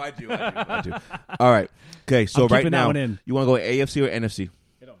pod. I do. All right. Okay, so right now, you want to go AFC or NFC?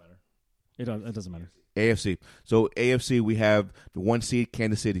 It don't matter. It doesn't matter. AFC. So AFC, we have the 1 seed,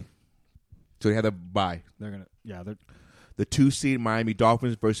 Kansas City. So they had a bye. They're the 2 seed, Miami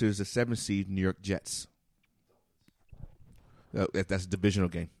Dolphins versus the 7 seed, New York Jets. That's a divisional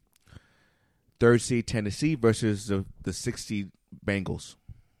game. 3rd seed, Tennessee versus the 6 seed, Bengals.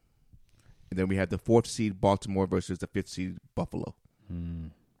 And then we have the 4th seed Baltimore versus the 5th seed Buffalo.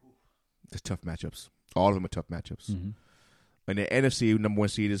 It's tough matchups. All of them are tough matchups. Mm-hmm. And the NFC, number 1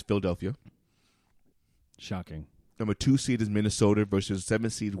 seed is Philadelphia. Shocking. Number 2 seed is Minnesota versus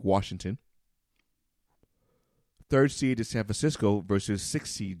 7th seed Washington. 3rd seed is San Francisco versus 6th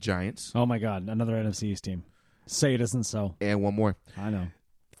seed Giants. Oh, my God. Another NFC East team. Say it isn't so. And one more. I know.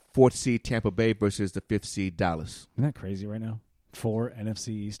 4th seed Tampa Bay versus the 5th seed Dallas. Isn't that crazy right now? 4 NFC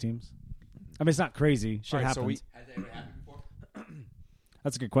East teams? I mean, it's not crazy. Shit happens. Has that ever happened before?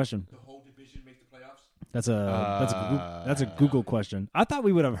 That's a good question. The whole division makes the playoffs? That's a Google question. I thought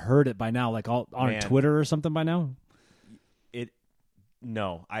we would have heard it by now, like on Twitter or something by now.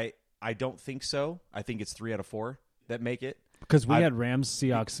 No, I don't think so. I think it's 3 out of 4 that make it. Because we had Rams,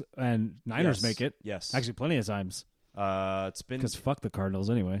 Seahawks, and Niners make it. Yes. Actually, plenty of times. It's been because fuck the Cardinals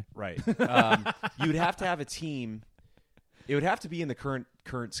anyway. Right. You would have to have a team. It would have to be in the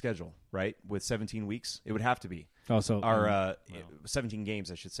current schedule, right? With 17 weeks, it would have to be. Oh, so 17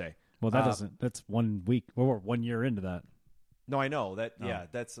 games, I should say. Well, that doesn't. That's 1 week. We're 1 year into that. No, I know that. Oh. Yeah,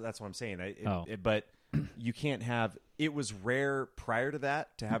 that's what I'm saying. But you can't have. It was rare prior to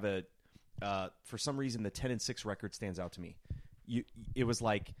that to have a. For some reason, the 10-6 record stands out to me. It was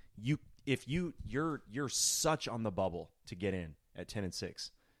like you're such on the bubble to get in at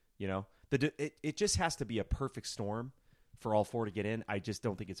 10-6. You know, it just has to be a perfect storm for all 4 to get in. I just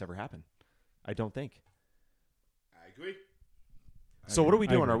don't think it's ever happened. I don't think. I agree. So what are we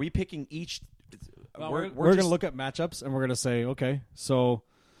doing? Are we picking each? Well, we're going to look at matchups and we're going to say, okay, so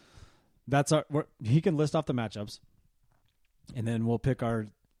that's our. He can list off the matchups, and then we'll pick our.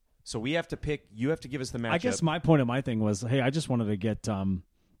 So we have to pick. You have to give us the matchup. I guess my point of my thing was, hey, I just wanted to get.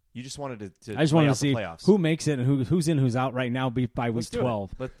 You just wanted to. I just wanted to see playoffs. Who makes it and who's in, who's out right now. By week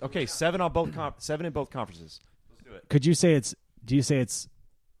 12. Okay, 7 on both 7 in both conferences. Let's do it. Could you say it's? Do you say it's?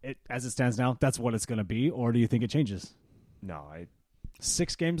 As it stands now, that's what it's going to be, or do you think it changes? No,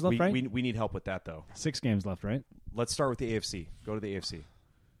 6 games left, right? We need help with that though. 6 games left, right? Let's start with the AFC. Go to the AFC.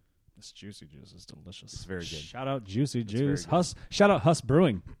 This Juicy Juice is delicious. It's very good. Shout out Juicy Juice. Huss. Shout out Huss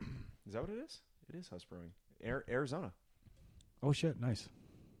Brewing. Is that what it is? It is Huss Brewing. Arizona. Oh shit! Nice.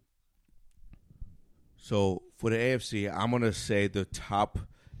 So for the AFC, I'm gonna say the top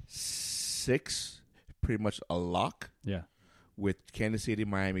 6 pretty much a lock. Yeah. With Kansas City,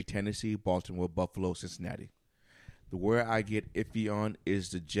 Miami, Tennessee, Baltimore, Buffalo, Cincinnati. The where I get iffy on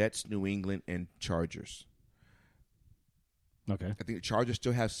is the Jets, New England, and Chargers. Okay. I think the Chargers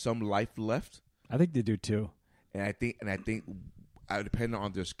still have some life left. I think they do too. And I think depending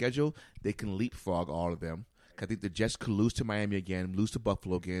on their schedule, they can leapfrog all of them. I think the Jets could lose to Miami again, lose to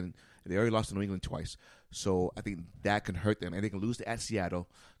Buffalo again. They already lost to New England twice. So I think that can hurt them. And they can lose at Seattle.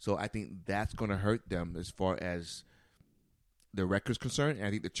 So I think that's going to hurt them as far as the record's concerned. And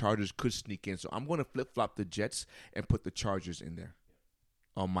I think the Chargers could sneak in. So I'm going to flip-flop the Jets and put the Chargers in there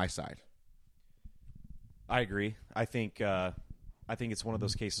on my side. I agree. I think it's one of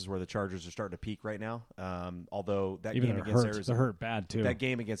those cases where the Chargers are starting to peak right now. Although that game against Arizona, they're hurt bad too. That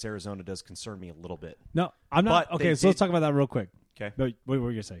game against Arizona does concern me a little bit. No, I'm not. But okay, so let's talk about that real quick. Okay. No, what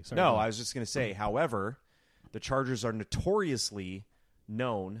were you gonna say? Sorry, no, I was just gonna say. However, the Chargers are notoriously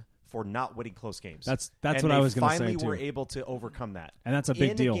known for not winning close games. That's what I was gonna say too. Finally, were able to overcome that, and that's a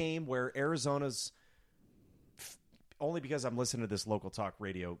big deal. In a game where Arizona's. Only because I'm listening to this local talk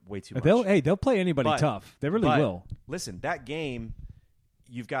radio way too much. They'll play anybody tough. They really will. Listen, that game,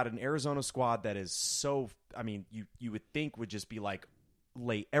 you've got an Arizona squad that is so. I mean, you would think would just be like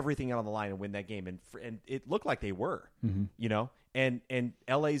lay everything out on the line and win that game, and it looked like they were. Mm-hmm. You know, and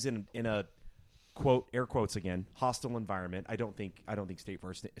LA's in a quote air quotes again hostile environment. I don't think State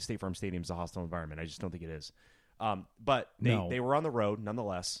Farm Stadium is a hostile environment. I just don't think it is. But they were on the road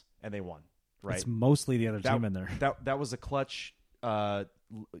nonetheless, and they won. Right. It's mostly the other team in there. That was a clutch,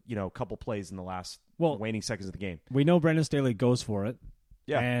 couple plays in the last waning seconds of the game. We know Brandon Staley goes for it.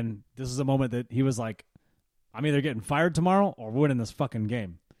 Yeah. And this is a moment that he was like, I'm either getting fired tomorrow or winning this fucking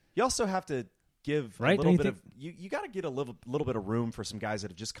game. You also have to give a little bit of you got to get a little bit of room for some guys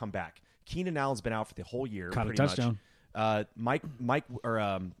that have just come back. Keenan Allen's been out for the whole year. Caught a touchdown. Mike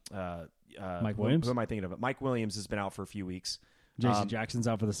Williams. Who am I thinking of? Mike Williams has been out for a few weeks. J.C. Jackson's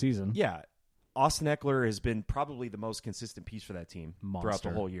out for the season. Yeah. Austin Eckler has been probably the most consistent piece for that team throughout the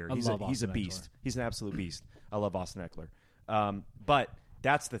whole year. He's a beast. He's an absolute beast. I love Austin Eckler. But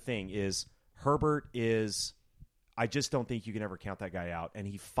that's the thing is Herbert is – I just don't think you can ever count that guy out. And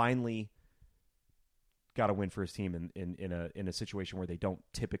he finally got a win for his team in a situation where they don't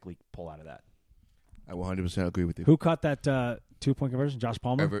typically pull out of that. I 100% agree with you. Who caught that 2-point conversion? Josh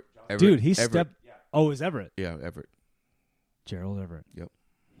Palmer? Everett. Dude, he stepped – Oh, it was Everett. Yeah, Everett. Gerald Everett. Yep.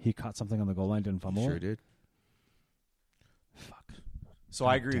 He caught something on the goal line, didn't fumble. Sure did. Fuck. So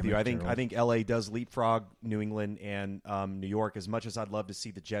I agree with you. Gerald. I think LA does leapfrog New England and New York. As much as I'd love to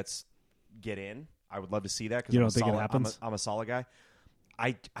see the Jets get in, I would love to see that because You don't think it happens? I'm a solid guy.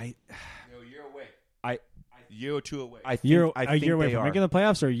 You're away. I Year or two away. I think, Year, I a think year away they from are. making the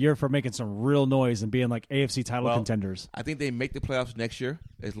playoffs, or a year for making some real noise and being like AFC title contenders. I think they make the playoffs next year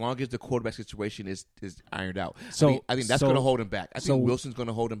as long as the quarterback situation is ironed out. So I think that's going to hold him back. I think Wilson's going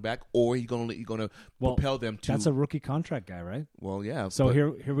to hold him back, or he's going to propel them to. That's a rookie contract guy, right? Well, yeah. So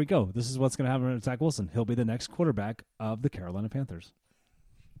here we go. This is what's going to happen with Zach Wilson. He'll be the next quarterback of the Carolina Panthers.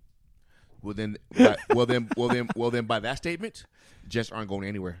 Well then, by that statement, Jets aren't going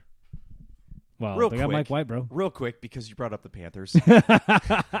anywhere. Well, Real they got quick. Mike White, bro. Real quick, because you brought up the Panthers.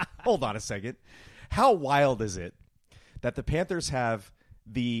 Hold on a second. How wild is it that the Panthers have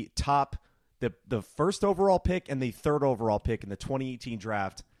the first overall pick and the third overall pick in the 2018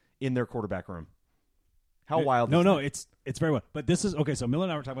 draft in their quarterback room? How wild is that? It's very well. But this is okay, so Miller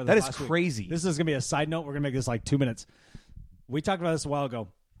and I were talking about That this is last week. crazy. This is going to be a side note. We're going to make this like 2 minutes. We talked about this a while ago.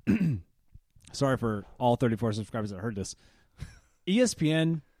 Sorry for all 34 subscribers that heard this.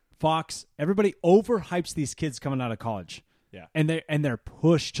 ESPN, Fox, everybody overhypes these kids coming out of college. Yeah. And they're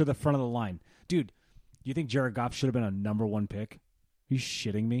pushed to the front of the line. Dude, do you think Jared Goff should have been a number one pick? Are you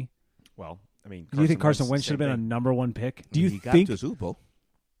shitting me? Well, I mean, Do you think Carson Wentz should have been a number one pick? Do you think got to Super Bowl?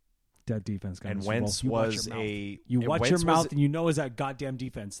 that defense got And in the Super Bowl? Wentz You watch was your mouth. a You watch your Wentz mouth was- and you know is that goddamn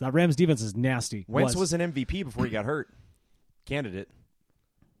defense. That Rams defense is nasty. Wentz was an MVP before he got hurt. Candidate.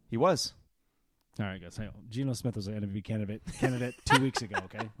 He was. All right, guys. Hang on. Geno Smith was an MVP candidate 2 weeks ago.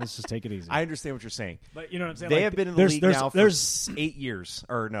 Okay, let's just take it easy. I understand what you're saying. But you know what I'm saying. They Like, have been in the there's- league there's- now for there's- 8 years.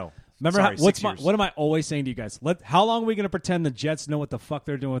 Or no. Remember Sorry, 6 years. what am I always saying to you guys? How long are we going to pretend the Jets know what the fuck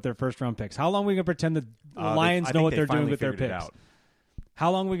they're doing with their first round picks? How long are we going to pretend the Lions I know think what they they're doing finally with their figured it picks? out.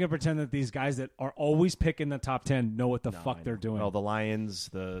 How long are we going to pretend that these guys that are always picking the top 10 know what the fuck they're doing? Well, the Lions,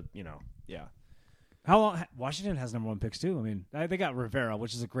 yeah. How long? Washington has number one picks too. I mean, they got Rivera,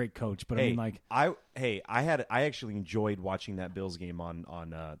 which is a great coach, but I mean, like, I actually enjoyed watching that Bills game on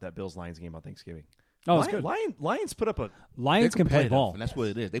that Bills Lions game on Thanksgiving. oh, it's good. Lions put up a. Lions can play competitive, ball. and that's what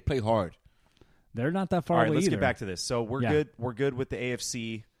it is. They play hard. They're not that far All right, away let's either. get back to this. So we're Yeah. good. We're good with the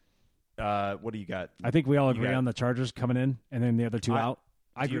AFC. What do you got? I think we all You agree got- on the Chargers coming in, and then the other two out.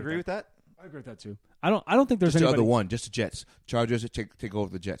 Do you agree with that? I agree with that too. I don't think there's Just the anybody. other one, just the Jets. Chargers take over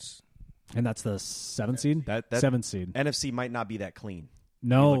the Jets. And that's the 7th seed. That 7th seed. NFC might not be that clean.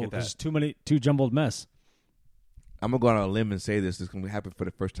 No, look at there's that. too jumbled mess. I'm gonna go on a limb and say this is gonna happen for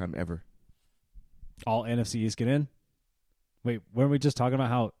the first time ever. All NFC East get in. Wait, weren't we just talking about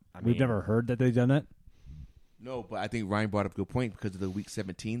how we've never heard that they've done that? No, but I think Ryan brought up a good point because of the Week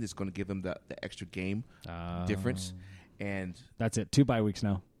 17. It's going to give them the extra game difference, and That's it. 2 bye weeks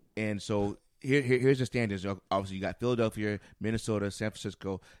now. so here's the standings. Obviously, you got Philadelphia, Minnesota, San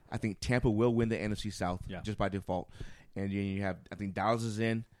Francisco. I think Tampa will win the NFC South just by default, and then you have I think Dallas is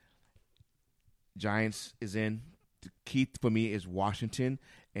in, Giants is in. The key for me is Washington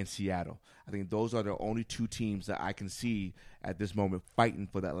and Seattle. I think those are the only two teams that I can see at this moment fighting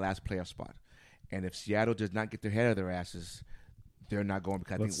for that last playoff spot. And if Seattle does not get their head out of their asses, they're not going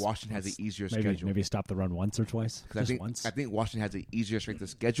because I think Washington has an easier schedule. Maybe stop the run once or twice. Because I think Washington has an easier strength of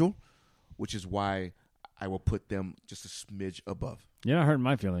schedule, which is why I will put them just a smidge above. You're not hurting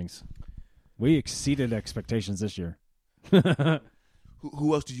my feelings. We exceeded expectations this year.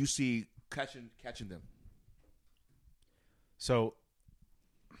 Who else do you see catching them? So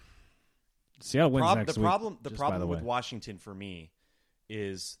Seattle wins next the week. problem with Washington for me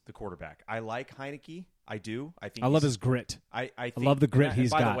is the quarterback. I like Heineke. I do. I think I love his grit. I think, love the grit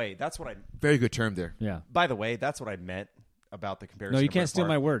he's by got. the way, that's what I. Very good term there. Yeah. By the way, that's what I meant about the comparison. No, you to can't Brett steal Favre.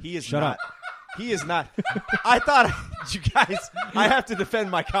 my word. He is Shut not. up. He is not. I thought you guys. I have to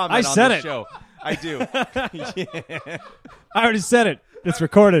defend my comment. I said on this it. show. I do. Yeah. I already said it. It's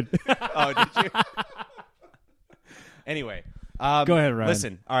recorded. Oh, did you? Anyway, Go ahead, Ryan.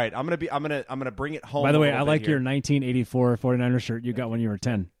 Listen, all right. I'm gonna bring it home. By the a way, little I bit like here. your 1984 49er shirt you got when you were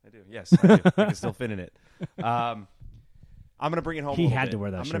 10. I do. Yes, I do. I can still fit in it. I'm gonna bring it home. He a little had bit. to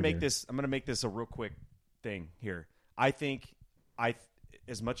wear that I'm shirt gonna make here. this. I'm gonna make this a real quick thing here. I think,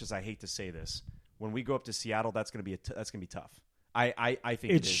 as much as I hate to say this, when we go up to Seattle, that's gonna be tough. I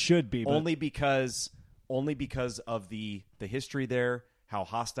think It is. should be, but- only because of the history there, how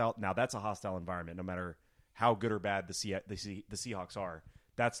hostile. Now that's a hostile environment. No matter how good or bad the Seahawks are,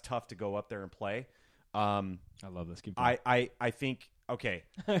 that's tough to go up there and play. I love this. Keep going. I think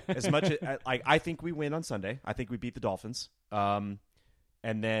as much as I think we win on Sunday. I think we beat the Dolphins.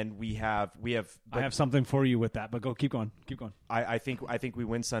 And then we have. I have something for you with that, but keep going. I think we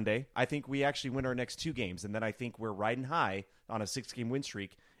win Sunday. I think we actually win our next 2 games, and then I think we're riding high on a 6-game win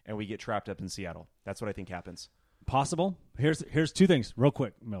streak, and we get trapped up in Seattle. That's what I think happens. Possible. Here's 2 things, real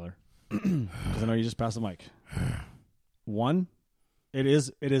quick, Miller, because I know you just passed the mic. One, it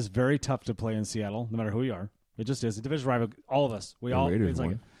is very tough to play in Seattle, no matter who you are. It just is a division rival. All of us, we all. Raiders it's like,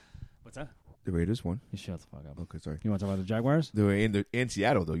 won. What's that? The Raiders won. You shut the fuck up. Okay, sorry. You want to talk about the Jaguars? They were in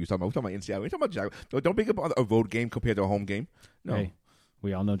Seattle, though. We're talking about in Seattle. We're talking about Jaguars. Don't bring up a road game compared to a home game. No. Hey,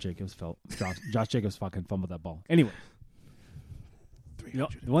 we all know Josh Jacobs fucking fumbled that ball. Anyway, the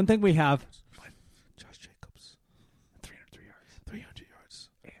one thing we have. Josh Jacobs, 303 yards. 300 yards.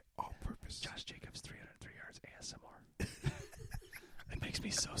 All purpose. Josh Jacobs, 303 yards. ASMR. It makes me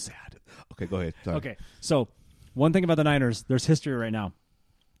so sad. Okay, go ahead. Sorry. Okay, so one thing about the Niners, there's history right now.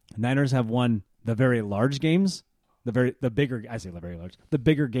 Niners have won the very large games, the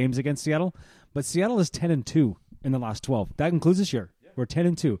bigger games against Seattle, but Seattle is 10-2 in the last 12. That includes this year. Yeah. We're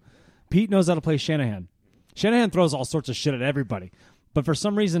 10-2. Pete knows how to play Shanahan. Shanahan throws all sorts of shit at everybody, but for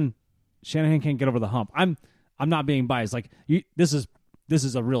some reason, Shanahan can't get over the hump. I'm not being biased. Like this is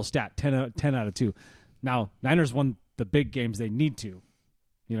a real stat. 10 out of 2. Now Niners won the big games they need to.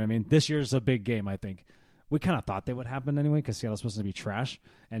 You know what I mean? This year's a big game, I think. We kind of thought they would happen anyway because Seattle's supposed to be trash,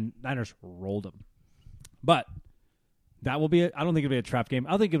 and Niners rolled them. But that will be I don't think it'll be a trap game.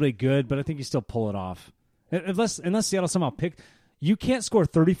 I think it'll be good, but I think you still pull it off. Unless Seattle somehow you can't score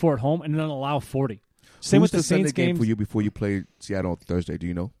 34 at home and then allow 40. Same with the Saints game for you before you play Seattle on Thursday. Do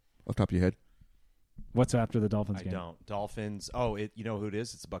you know off the top of your head? What's after the Dolphins game? I don't. Dolphins. Oh, you know who it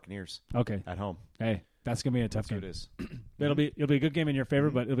is? It's the Buccaneers. Okay. At home. Hey, that's gonna be a tough game. Who it is. It'll be a good game in your favor,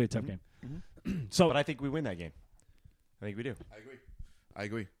 but it'll be a tough game. Mm-hmm. So, but I think we win that game. I think we do. I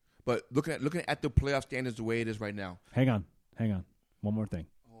agree. But looking at the playoff standards the way it is right now. Hang on. One more thing.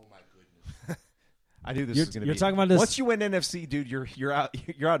 Oh my goodness. I knew this was going to be. You're talking about this. Once you win NFC, dude, you're out.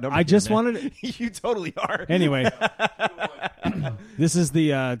 You're outnumbered. I just wanted. You totally are. Anyway, this is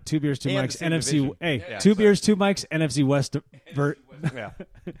the 2 beers, 2 mics NFC. Division. Hey, yeah, 2 beers, 2 mics NFC West. Yeah.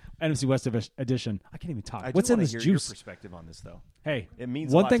 NFC West edition. I can't even talk. I What's in this hear juice? Your perspective on this, though. Hey, it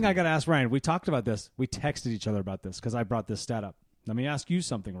means one thing I got to ask Ryan. We talked about this. We texted each other about this because I brought this stat up. Let me ask you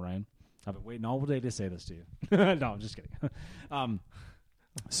something, Ryan. I've been waiting all day to say this to you. No, I'm just kidding.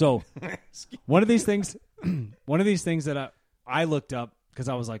 So one of these things that I looked up because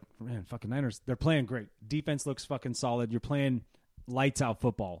I was like, man, fucking Niners, they're playing great. Defense looks fucking solid. You're playing lights out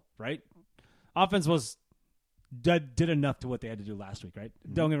football, right? Offense did enough to what they had to do last week, right?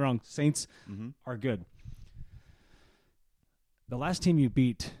 Mm-hmm. Don't get me wrong. Saints are good. The last team you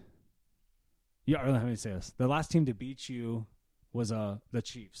beat, let me say this. The last team to beat you was the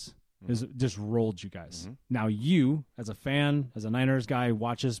Chiefs. Just rolled you guys. Mm-hmm. Now you, as a fan, as a Niners guy,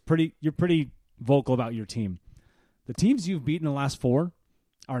 you're pretty vocal about your team. The teams you've beaten in the last 4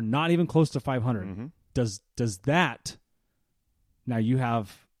 are not even close to 500. Mm-hmm. Does that? Now you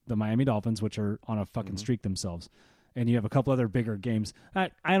have the Miami Dolphins, which are on a fucking streak themselves, and you have a couple other bigger games. I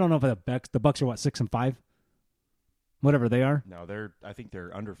don't know if the Bucs are what 6 and 5, whatever they are. No, I think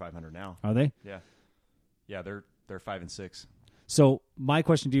they're under 500 now. Are they? Yeah. They're 5 and 6. So my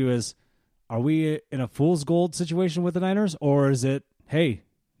question to you is, are we in a fool's gold situation with the Niners, or is it, hey,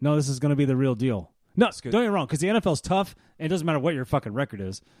 no, this is going to be the real deal? No, don't get me wrong, because the NFL's tough, and it doesn't matter what your fucking record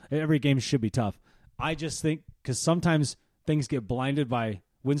is. Every game should be tough. I just think, because sometimes things get blinded by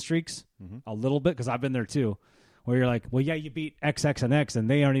win streaks a little bit, because I've been there too, where you're like, well, yeah, you beat X, X, and X, and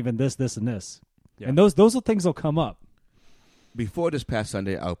they aren't even this, and this. Yeah. And those things will come up. Before this past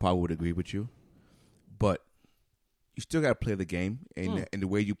Sunday, I probably would agree with you, but you still got to play the game, and the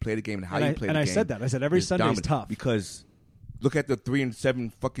way you play the game and how you play the game. And I said that. I said every Sunday is tough. Because look at the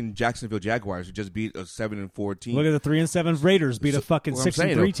 3-7 fucking Jacksonville Jaguars who just beat a 7-4 team. Look at the 3-7 Raiders beat a fucking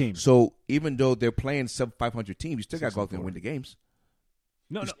 6-3 team. So even though they're playing 500 teams, you still got to go out there and win the games.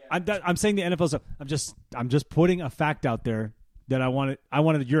 No. I'm saying the NFL's. I'm just putting a fact out there that I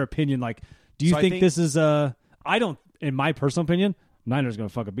wanted your opinion. Like, do you think this is a? I don't. In my personal opinion, Niners going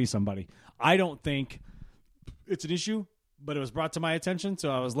to fucking beat somebody. I don't think it's an issue, but it was brought to my attention,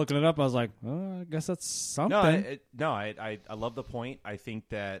 so I was looking it up. I was like, oh, I guess that's something. I love the point. I think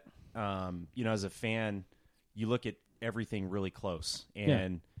that as a fan, you look at everything really close,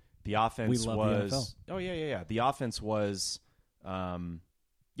 and the offense was. The NFL. Oh yeah. The offense was, it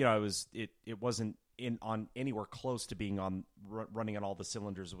wasn't on anywhere close to being on running on all the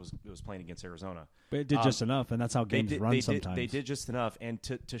cylinders it was playing against Arizona. But it did just enough, and that's how games run sometimes. They did just enough, and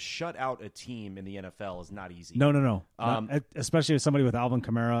to shut out a team in the NFL is not easy. No. Especially with somebody with Alvin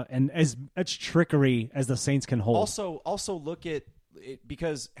Kamara and as much trickery as the Saints can hold. Also look at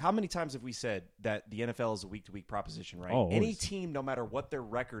because how many times have we said that the NFL is a week-to-week proposition, right? Oh, any team, no matter what their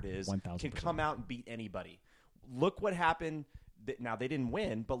record is, 1,000%. can come out and beat anybody. Look what happened. Now, they didn't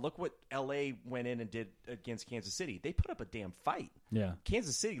win, but look what L.A. went in and did against Kansas City. They put up a damn fight. Yeah.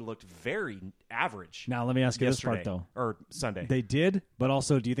 Kansas City looked very average. Now, let me ask you this part, though. Or Sunday. They did, but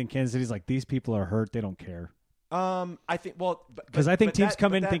also, do you think Kansas City's like, these people are hurt, they don't care? I think, well... Because I think teams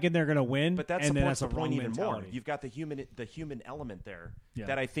come in thinking they're going to win, but that and then supports that's the a point wrong even mentality. more. You've got the human element there Yeah.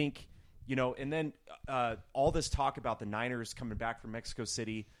 that I think, and then all this talk about the Niners coming back from Mexico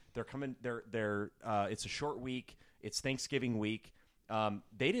City, they're coming, it's a short week, it's Thanksgiving week.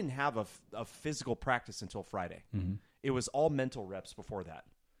 They didn't have a physical practice until Friday. Mm-hmm. It was all mental reps before that.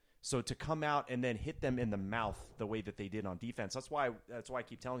 So to come out and then hit them in the mouth the way that they did on defense, that's why I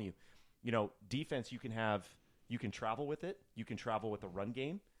keep telling you, defense you can travel with it. You can travel with the run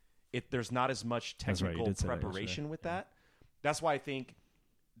game. There's not as much technical preparation with that. That's why I think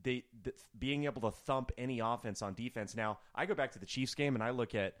being able to thump any offense on defense. Now, I go back to the Chiefs game and I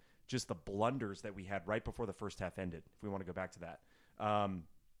look at just the blunders that we had right before the first half ended, if we want to go back to that.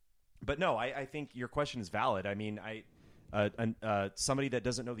 But no, I think your question is valid. I mean, somebody that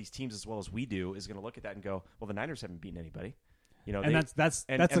doesn't know these teams as well as we do is going to look at that and go, well, the Niners haven't beaten anybody. That's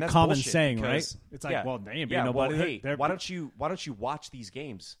a common saying, right? It's like, well, they ain't beating nobody. Well, hey, why don't you watch these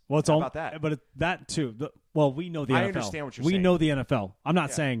games? Well, it's How all about that. But that too. We know the NFL. I understand what you're we saying. know the NFL. I'm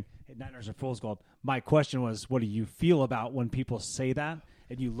not saying hey, Niners are fool's gold. My question was, what do you feel about when people say that?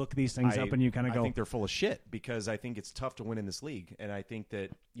 And you look these things up and you kind of go, I think they're full of shit because I think it's tough to win in this league. And I think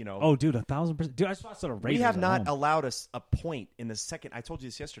that, oh, dude, 1,000%. Dude, I saw sort of we have not allowed us a point in the second. I told you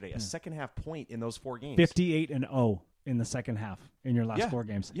this yesterday, a second half point in those 4 games. 58-0 in the second half in your last 4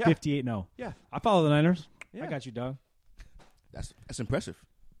 games. Yeah. 58-0. Yeah. I follow the Niners. Yeah. I got you, dog. That's impressive.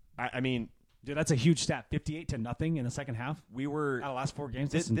 I mean, dude, that's a huge stat. 58-0 in the second half. We were out of the last 4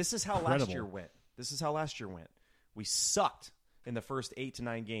 games. This is how last year went. This is how last year went. We sucked in the first 8 to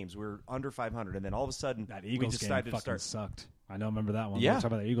 9 games. We were under 500, and then all of a sudden, that Eagles we decided game to fucking start. Sucked. I know. Remember that one? Yeah. We were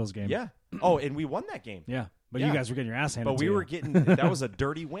talking about the Eagles game. Yeah. Oh, and we won that game. Yeah, but you guys were getting your ass handed. But we were getting that was a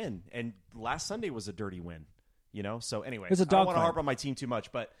dirty win, and last Sunday was a dirty win. So anyway, it's a dog I don't want to fight. harp on my team too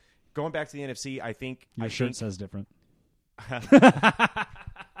much, but going back to the NFC, I think your shirt says different.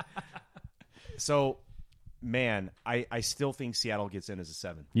 So, man, I still think Seattle gets in as a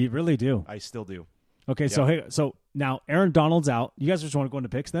 7. You really do. I still do. Okay, so now Aaron Donald's out. You guys just want to go into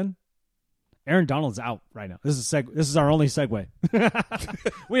picks then? Aaron Donald's out right now. This is our only segue.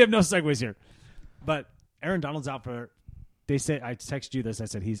 We have no segues here. But Aaron Donald's out for. They said I texted you this. I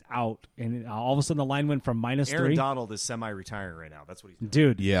said he's out, and all of a sudden the line went from -3. Aaron Donald is semi-retiring right now. That's what he's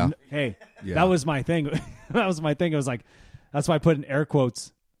doing. Dude. Yeah. That was my thing. That was my thing. It was like that's why I put in air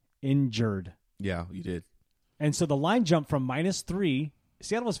quotes injured. Yeah, you did. And so the line jumped from -3.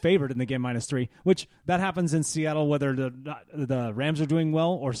 Seattle was favored in the game -3, which that happens in Seattle whether the Rams are doing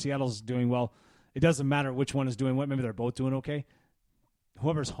well or Seattle's doing well. It doesn't matter which one is doing what. Maybe they're both doing okay.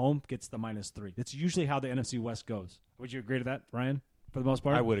 Whoever's home gets the -3. That's usually how the NFC West goes. Would you agree to that, Ryan, for the most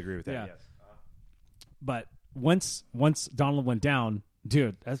part? I would agree with that, Yeah. yes. But once Donald went down,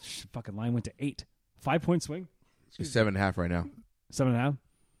 dude, that fucking line went to 8. 5-point swing? It's 7.5 right now. 7.5?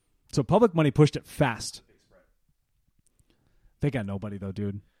 So public money pushed it fast. They got nobody, though,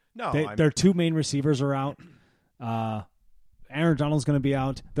 dude. No, their 2 main receivers are out. Aaron Donald's going to be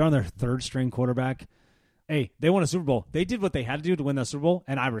out. They're on their 3rd-string quarterback. Hey, they won a Super Bowl. They did what they had to do to win the Super Bowl,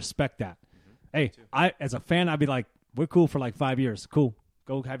 and I respect that. Mm-hmm. Hey, as a fan, I'd be like, we're cool for like 5 years. Cool.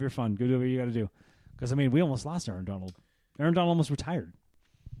 Go have your fun. Go do whatever you got to do. Because, I mean, we almost lost Aaron Donald. Aaron Donald almost retired.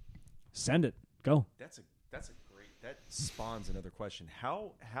 Send it. Go. That's a great. That spawns another question.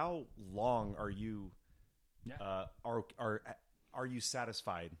 How long are you are you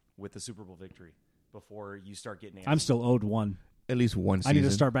satisfied with the Super Bowl victory before you start getting antsy? I'm still owed 1. At least 1 season. I need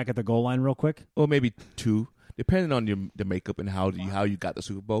to start back at the goal line real quick. Or maybe 2, depending on the makeup and how you got the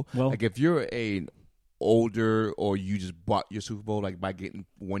Super Bowl. Well, like if you're an older or you just bought your Super Bowl like by getting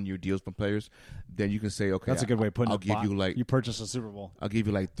 1-year deals from players, then you can say, okay, that's a good way of putting it. I'll give you like you purchase a Super Bowl. I'll give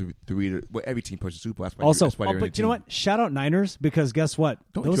you like 3 to every team purchases Super Bowl. That's why also, that's why but you know what? Shout out Niners because guess what?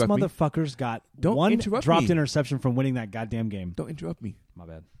 Those motherfuckers got one dropped interception from winning that goddamn game. Don't interrupt me. My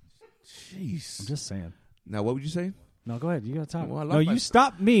bad. Jeez. I'm just saying. Now, what would you say? No, go ahead. You got to talk. Well, no, you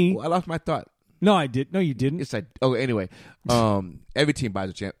stopped me. Well, I lost my thought. No, I did. No, you didn't. It's like anyway, every team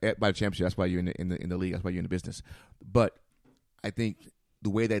buys a championship. That's why you're in the league. That's why you're in the business. But I think the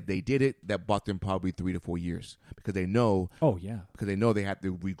way that they did it, that bought them probably 3 to 4 years because they know. Oh yeah. Because they know they have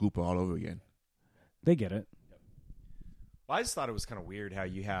to regroup all over again. They get it. I just thought it was kind of weird how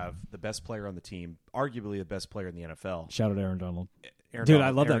you have the best player on the team, arguably the best player in the NFL. Shout out Aaron Donald. Dude, Donald, I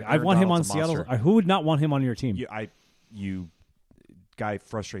love that. I want him on Seattle. Who would not want him on your team? You guy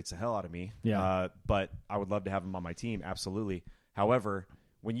frustrates the hell out of me. Yeah. But I would love to have him on my team, absolutely. However,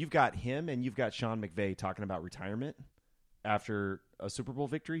 when you've got him and you've got Sean McVay talking about retirement after a Super Bowl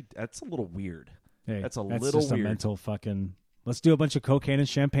victory, that's a little weird. Hey, that's just weird. A mental fucking. Let's do a bunch of cocaine and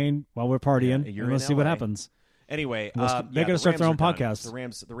champagne while we're partying, and let's see what happens. Anyway, they're going to start their own podcast.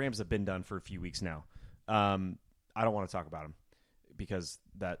 The Rams have been done for a few weeks now. I don't want to talk about them because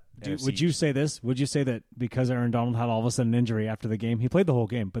that. Would you say this? Would you say that because Aaron Donald had all of a sudden an injury after the game, he played the whole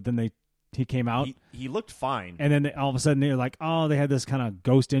game, but then he came out. He looked fine, and then all of a sudden they're like, oh, they had this kind of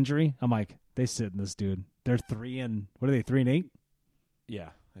ghost injury. I'm like, they sit in this dude. They're 3-8? Yeah,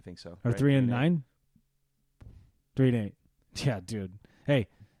 I think so. Or 3-9? 3-8. Yeah, dude. Hey,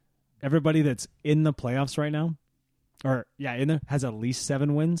 everybody that's in the playoffs right now, in there, has at least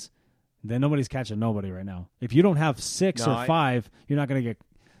 7 wins. Then nobody's catching nobody right now. If you don't have 6 or 5, you're not going to get.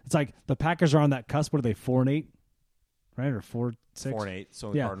 It's like the Packers are on that cusp. What are they, 4-8, right, or 4-6? 4-8.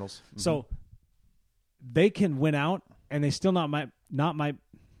 So the Cardinals. Mm-hmm. So they can win out, and they still not might.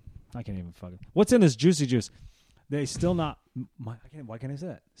 I can't even fucking. What's in this juicy juice? They still not. Why can't I say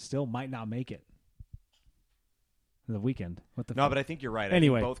that? Still might not make it. The weekend. What the? No, but I think you're right.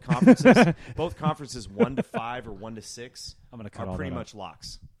 Anyway, I think both conferences 1-5 or 1-6. I'm going to cut are all pretty that much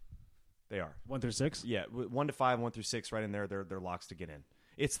locks. They are 1 through 6. Yeah, 1-5, 1 through 6, right in there. They're locks to get in.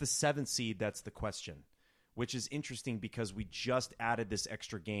 It's the 7th seed that's the question, which is interesting because we just added this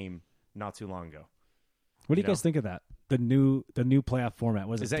extra game not too long ago. What do you guys think of that? The new playoff format.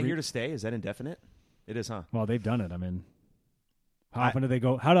 Is that here to stay? Is that indefinite? It is, huh? Well, they've done it. I mean, how often do they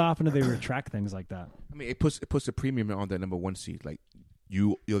go? How often do they retract things like that? I mean, it puts a premium on that number 1 seed. Like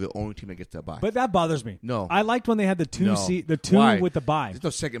you're the only team that gets that bye. But that bothers me. No, I liked when they had the 2 seed, the 2 Why? with the bye. There's no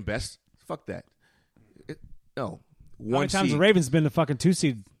second best. Fuck that. No. How many times the Ravens been the fucking 2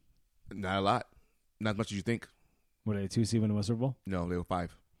 seed? Not a lot. Not as much as you think. What, are they 2 seed when it was Super Bowl? No, they were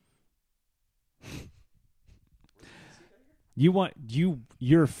 5.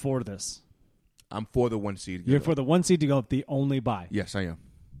 You're for this. I'm for the 1 seed. You're for the 1 seed to go up the only bye. Yes, I am.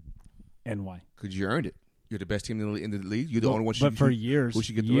 And why? Because you earned it. You're the best team in the league. You're the only one. But for years, who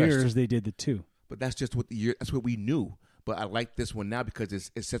should get the rest. they did the 2. But that's just that's what we knew. But I like this one now because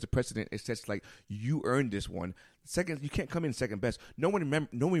it sets a precedent. It sets like you earned this one. Second, you can't come in second best. No one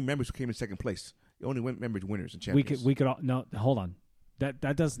remembers who came in second place. You only remembers winners and champions. We could all, no, hold on.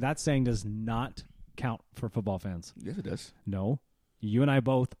 That saying does not count for football fans. Yes, it does. No. You and I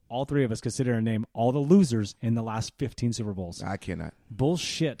both, all 3 of us, consider and name all the losers in the last 15 Super Bowls. I cannot.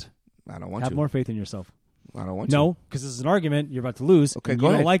 Bullshit. I don't want Have to. more faith in yourself. I don't want to. No, because this is an argument. You're about to lose. Okay, go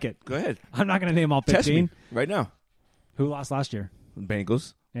ahead. You don't like it. Go ahead. I'm not going to name all 15. Test me right now. Who lost last year?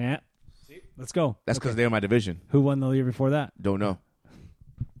 Bengals. Yeah. Let's go. That's because they're in my division. Who won the year before that? Don't know.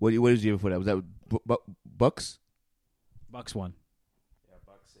 What is the year before that? Was that Bucks? Bucks won. Yeah,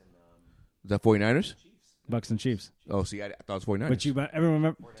 Bucks and Was that 49ers? Bucks and Chiefs. Oh, see, I thought it was 49ers. But everyone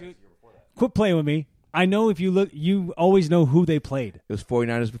remember. Dude, quit playing with me. I know if you look, you always know who they played. It was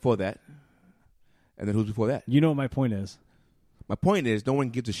 49ers before that. And then who's before that? You know what my point is. My point is no one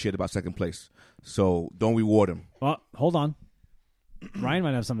gives a shit about second place. So don't reward them. Well, hold on. Ryan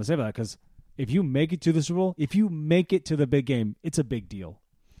might have something to say about that because if you make it to the Super Bowl, if you make it to the big game, it's a big deal.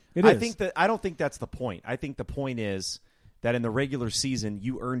 It is. I don't think that's the point. I think the point is that in the regular season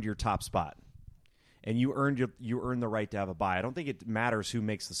you earned your top spot. And you earned the right to have a bye. I don't think it matters who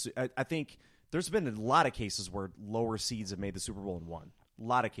makes the. I think there's been a lot of cases where lower seeds have made the Super Bowl and won. A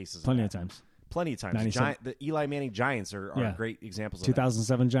lot of cases. Plenty of times. The Eli Manning Giants are great examples of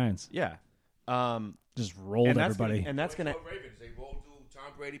 2007 Giants. Yeah. Just rolled everybody. That's going to. Ravens. They rolled through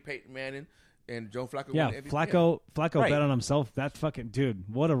Tom Brady, Peyton Manning, and Joe Flacco. Yeah, Flacco bet on himself. That fucking dude.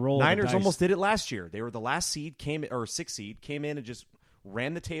 What a roll. Niners almost did it last year. They were the last seed, 6th seed, came in and just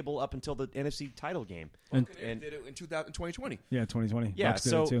ran the table up until the NFC title game. And did it in 2020. Yeah, 2020. Yeah, Bucks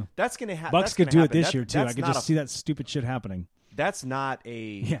did it too. That's going to happen. Bucks could do it this year too. I could just see that stupid shit happening. That's not a.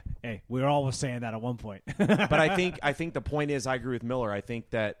 Yeah. Hey, we were always saying that at one point. But I think the point is, I agree with Miller. I think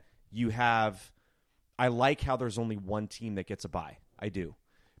that you have. I like how there's only one team that gets a bye. I do,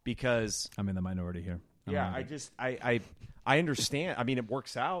 because I'm in the minority here. I understand. I mean, it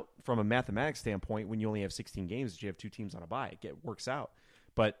works out from a mathematics standpoint when you only have 16 games that you have 2 teams on a bye. It works out,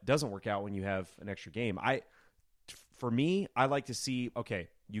 but doesn't work out when you have an extra game. For me, I like to see. Okay,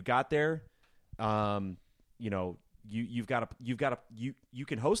 you got there. You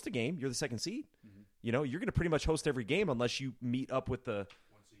can host a game. You're the 2nd seed. Mm-hmm. You're going to pretty much host every game unless you meet up with the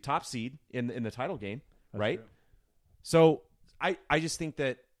top seed in the title game, right? So I just think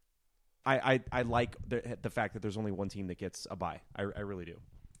that I like the fact that there's only one team that gets a bye. I really do.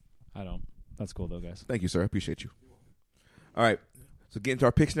 I don't. That's cool though, guys. Thank you, sir. I appreciate you. All right. So get into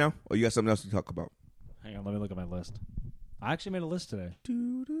our picks now, or you got something else to talk about? Hang on, let me look at my list. I actually made a list today.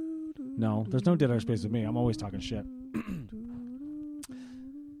 No, there's no dead air space with me. I'm always talking shit.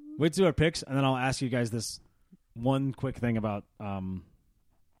 Wait to do our picks, and then I'll ask you guys this one quick thing about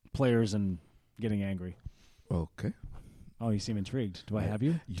players and getting angry. Okay. Oh, you seem intrigued. Do I have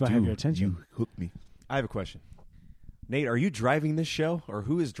you? Do I have your attention? You hooked me. I have a question. Nate, are you driving this show, or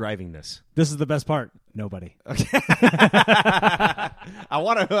who is driving this? This is the best part. Nobody. Okay. I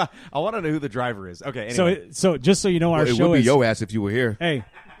want to know who the driver is. Okay. Anyway. So just so you know, our it show would be is your ass if you were here. Hey.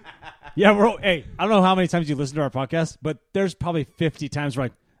 Yeah, hey, I don't know how many times you listen to our podcast, but there's probably 50 times we're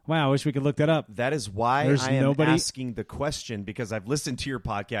like, wow, I wish we could look that up. That is why I am asking the question, because I've listened to your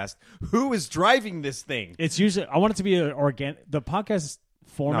podcast. Who is driving this thing? It's usually, I want it to be an organic. The podcast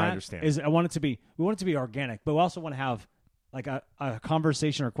format I understand. is, we want it to be organic, but we also want to have like a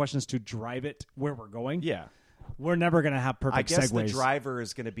conversation or questions to drive it where we're going. Yeah. We're never going to have perfect segues. I guess the driver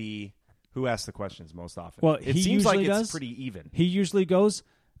is going to be who asks the questions most often. Well, it seems like it's pretty even. He usually goes.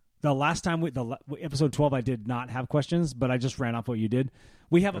 The last time, episode 12, I did not have questions, but I just ran off what you did.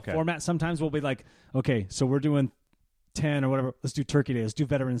 We have a format. Sometimes we'll be like, okay, so we're doing 10 or whatever. Let's do Turkey Day. Let's do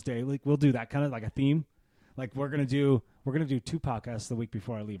Veterans Day. Like we'll do that kind of like a theme. Like we're gonna do 2 podcasts the week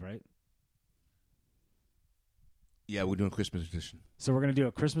before I leave, right? Yeah, we're doing Christmas edition. So we're gonna do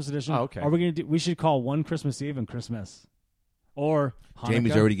a Christmas edition. Oh, okay. Are we gonna do? We should call one Christmas Eve and Christmas, or Hanukkah.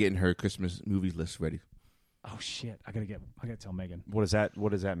 Jamie's already getting her Christmas movie list ready. Oh shit! I gotta tell Megan. What does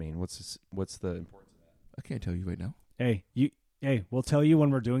that mean? What's the importance of that? I can't tell you right now. Hey, we'll tell you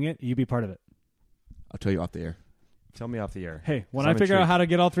when we're doing it. You be part of it. I'll tell you off the air. Tell me off the air. Hey, when I figure out how to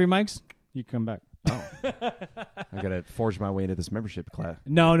get all 3 mics, you come back. Oh. I gotta forge my way into this membership class.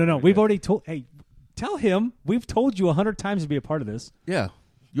 No. We've already told. Hey, tell him we've told you 100 times to be a part of this. Yeah,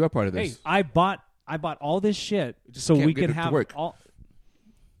 you are part of this. Hey, I bought all this shit so we could have all.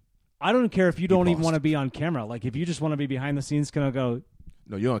 I don't care if you don't even want to be on camera. Like, if you just want to be behind the scenes, gonna go.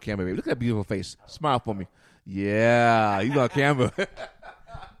 No, you're on camera, baby. Look at that beautiful face. Smile for me. Yeah, you on camera.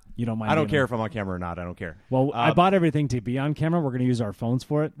 You don't mind. I don't care if I'm on camera or not. I don't care. Well, I bought everything to be on camera. We're going to use our phones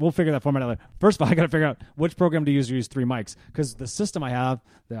for it. We'll figure that format out later. First of all, I got to figure out which program to use 3 mics, because the system I have,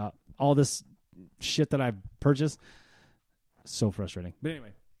 all this shit that I've purchased, so frustrating. But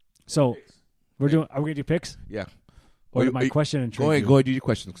anyway, so are we going to do picks? Yeah. Or my question and go ahead, do your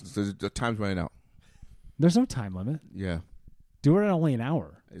questions. The time's running out. There's no time limit. Yeah. Do it in only an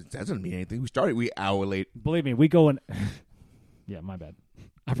hour. That doesn't mean anything. We hour late. Believe me, we go in. Yeah, my bad.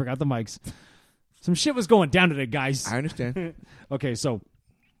 I forgot the mics. Some shit was going down today, guys. I understand. Okay, so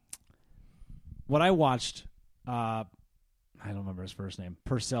what I watched, I don't remember his first name,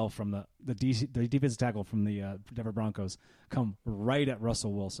 Purcell from the defensive tackle from the Denver Broncos, come right at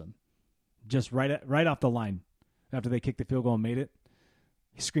Russell Wilson, just right off the line after they kicked the field goal and made it.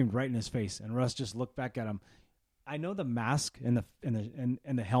 He screamed right in his face, and Russ just looked back at him. I know the mask and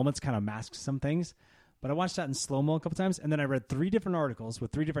the helmets kind of mask some things, but I watched that in slow-mo a couple times, and then I read 3 different articles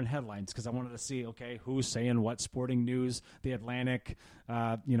with 3 different headlines because I wanted to see, okay, who's saying what, Sporting News, The Atlantic,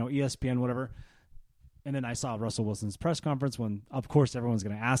 ESPN, whatever. And then I saw Russell Wilson's press conference when, of course, everyone's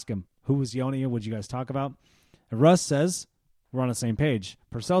going to ask him, who was yelling at you? What did you guys talk about? And Russ says, we're on the same page.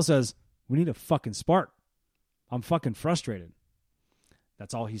 Purcell says, we need a fucking spark. I'm fucking frustrated.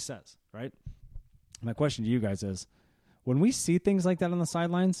 That's all he says, right? My question to you guys is, when we see things like that on the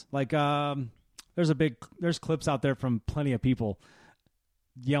sidelines, like there's clips out there from plenty of people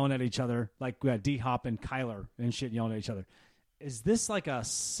yelling at each other, like we got D-Hop and Kyler and shit yelling at each other. Is this like a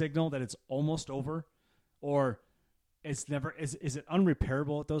signal that it's almost over, or it's never? Is it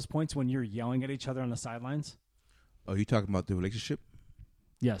unrepairable at those points when you're yelling at each other on the sidelines? Oh, you talking about the relationship?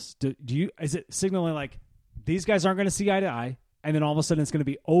 Yes. Do you? Is it signaling like these guys aren't going to see eye to eye? And then all of a sudden it's going to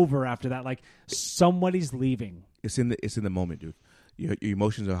be over after that. Like somebody's leaving. It's in the moment, dude. Your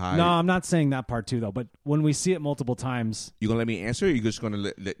emotions are high. No, I'm not saying that part too, though. But when we see it multiple times, you gonna let me answer? Or you just gonna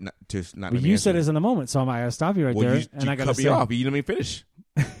let me answer? You said it's in the moment, so I'm going to stop you right there, and I got to cut me off. You let me finish.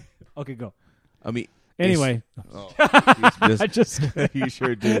 Okay, go. I mean, anyway, I just you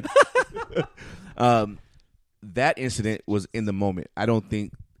sure did. That incident was in the moment. I don't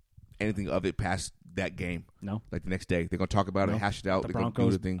think anything of it passed that game. No. Like the next day. They're going to talk about it, hash it out. The They're Broncos,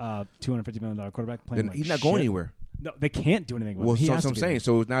 going to do the thing. $250 million quarterback playing like he's not shit. going anywhere. No, they can't do anything with him. Well, so I'm saying.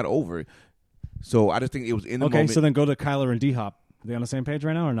 So it's not over. So I just think it was in the moment. Okay, so then go to Kyler and D-Hop. Are they on the same page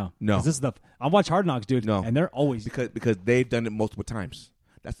right now or no? No. This is I watch Hard Knocks, dude. No. And they're always... Because they've done it multiple times.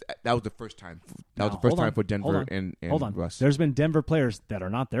 That was the first time. That was the first time for Denver and Russ. There's been Denver players that are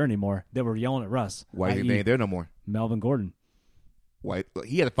not there anymore that were yelling at Russ. Why they ain't there no more? Melvin Gordon. Why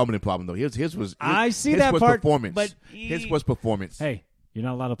he had a fumbling problem though. His was. I see his that was part, performance. but his was performance. Hey, you're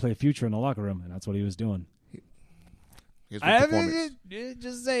not allowed to play future in the locker room, and that's what he was doing. His was performance.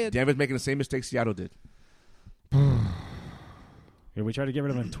 Just say it. Denver's making the same mistake Seattle did. Here, we tried to get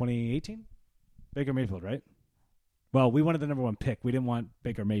rid of him in 2018. Baker Mayfield, right? Well, we wanted the number 1 pick. We didn't want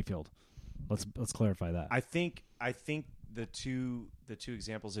Baker Mayfield. Let's clarify that. I think the two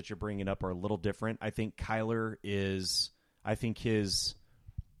examples that you're bringing up are a little different. I think Kyler is. I think his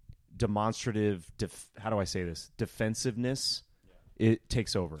demonstrative. How do I say this? Defensiveness. It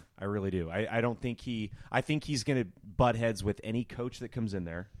takes over. I really do. I don't think I think he's going to butt heads with any coach that comes in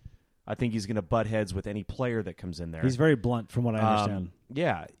there. I think he's going to butt heads with any player that comes in there. He's very blunt, from what I understand.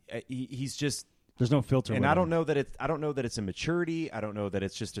 Yeah, he's just. There's no filter. And I don't know that it's immaturity. I don't know that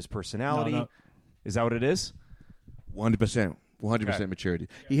it's just his personality. No. Is that what it is? 100%. 100% maturity.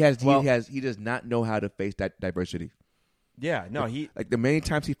 He does not know how to face that diversity. Yeah, no, like the many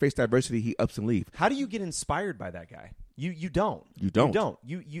times he faced diversity, he ups and leaves. How do you get inspired by that guy? You don't. You don't. You don't.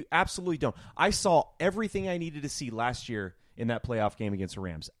 You absolutely don't. I saw everything I needed to see last year in that playoff game against the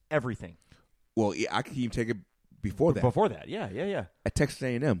Rams. Everything. Well, I can even take it before that. Before that, yeah. At Texas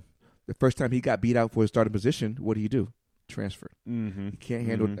A&M, the first time he got beat out for his starting position, what do? Transfer. Mm-hmm. He can't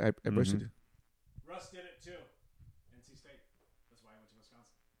handle adversity. Russ did it too. NC State. That's why I went to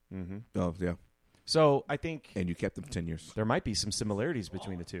Wisconsin. Mm-hmm. Oh, yeah. So I think, and you kept him 10 years. There might be some similarities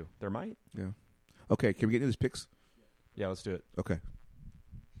between the two. There might. Yeah. Okay. Can we get into these picks? Yeah, let's do it. Okay.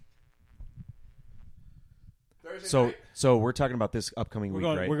 So we're talking about this upcoming week,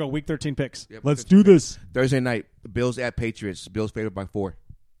 right? We're going week 13 picks. Yep, Let's do this. Thursday night, Bills at Patriots. Bills favored by 4.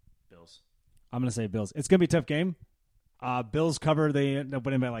 Bills. I'm going to say Bills. It's going to be a tough game. Bills cover. They end up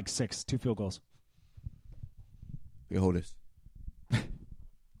winning by like 6, 2 field goals. You hold this.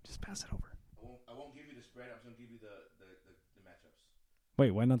 Just pass it over. I won't give you the spread. I'm just going to give you the matchups.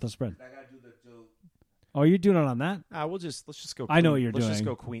 Wait, why not the spread? I got to do the. Oh, you're doing it on that? Let's just go. I know what you're doing. doing. Let's just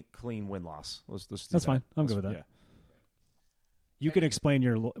go clean win loss. Let's do That's fine. I'm good with that. Yeah. You can explain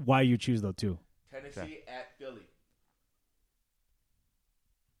why you choose those two. Tennessee at Philly.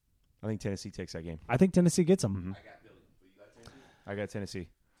 I think Tennessee takes that game. I think Tennessee gets them. Mm-hmm. I got Philly. You got Tennessee? I got Tennessee.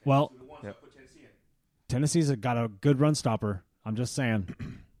 Well, yep. Put Tennessee in. Tennessee's got a good run stopper. I'm just saying.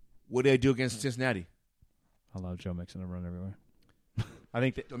 What did they do against Cincinnati? Allow Joe Mixon to run everywhere. I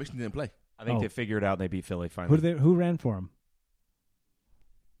think Joe Mixon didn't play. I think they figured it out and they beat Philly finally. Who ran for him?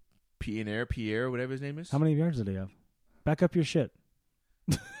 Pierre, whatever his name is. How many yards did he have? Back up your shit.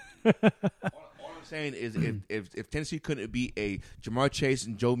 all I'm saying is if Tennessee couldn't beat a Jamar Chase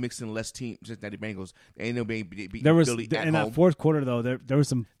and Joe Mixon less team, Cincinnati Bengals, they ain't no beating Philly at home. In that fourth quarter, though, there was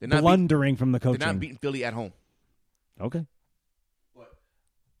some blundering from the coaching. They're not beating Philly at home. Okay.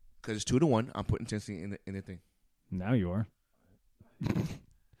 Because it's 2-1, I'm putting Tennessee in the thing. Now you are.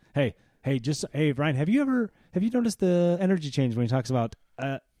 Hey, Ryan, have you noticed the energy change when he talks about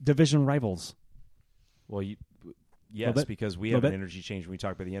division rivals? Well, yes, because we have an energy change when we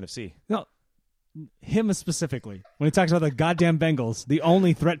talk about the NFC. No, him specifically. When he talks about the goddamn Bengals, the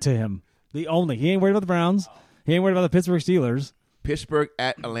only threat to him. He ain't worried about the Browns. He ain't worried about the Pittsburgh Steelers. Pittsburgh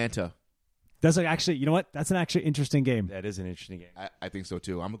at Atlanta. That's actually, you know what? That's an actually interesting game. That is an interesting game. I think so,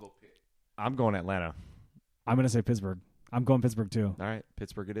 too. I'm going to go Pitt. I'm going Atlanta. I'm going to say Pittsburgh. I'm going Pittsburgh, too. All right,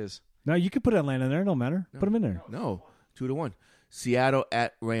 Pittsburgh it is. No, you could put Atlanta in there. No matter. Put them in there. No, 2-1. Seattle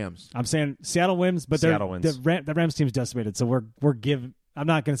at Rams. I'm saying Seattle wins, but Seattle wins. The Rams team's decimated, so we're giving. I'm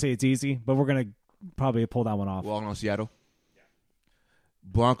not going to say it's easy, but we're going to probably pull that one off. We're all on Seattle. Yeah.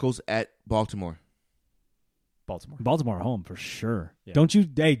 Broncos at Baltimore. Baltimore at home for sure. Yeah.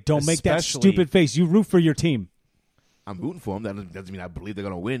 Don't make that stupid face. You root for your team. I'm rooting for them. That doesn't mean I believe they're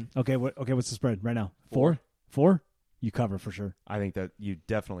going to win. Okay, what's the spread right now? 4? 4? You cover for sure. I think that you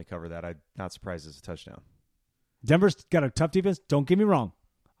definitely cover that. I'm not surprised it's a touchdown. Denver's got a tough defense. Don't get me wrong.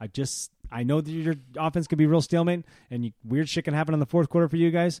 I know that your offense could be real stalemate, and weird shit can happen in the fourth quarter for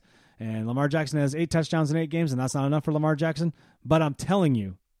you guys. And Lamar Jackson has 8 touchdowns in 8 games, and that's not enough for Lamar Jackson. But I'm telling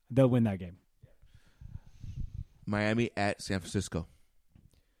you, they'll win that game. Miami at San Francisco.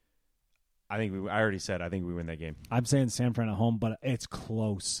 I already said I think we win that game. I'm saying San Fran at home, but it's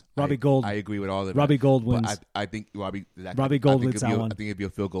close. Robbie Gould. I agree with all of that. Robbie Gould wins. I think Robbie Gould wins that one. I think it'd be a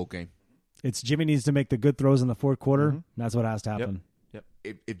field goal game. It's Jimmy needs to make the good throws in the fourth quarter. Mm-hmm. That's what has to happen. Yep.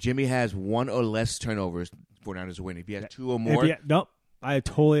 If Jimmy has 1 or less turnovers, 49ers win. If he has 2 or more, nope. I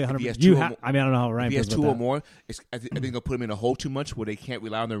totally 100%. I don't know how Ryan. If he has 2 or more, I think they'll put him in a hole too much where they can't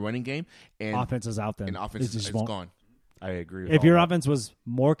rely on their running game. And offense is out then. And offense is gone. I agree with If all your that. offense was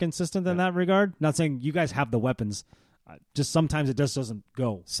more consistent in that regard, not saying you guys have the weapons, just sometimes it just doesn't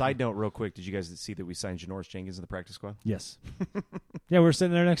go. Side note, real quick, did you guys see that we signed Janoris Jenkins in the practice squad? Yes. Yeah, we were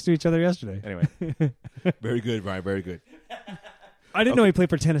sitting there next to each other yesterday. Anyway, Very good, Ryan. Very good. I didn't know he played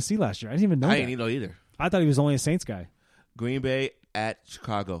for Tennessee last year. I didn't even know I that. didn't know either. I thought he was only a Saints guy. Green Bay at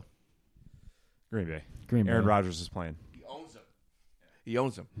Chicago. Green Bay. Green Bay. Aaron Rodgers is playing. He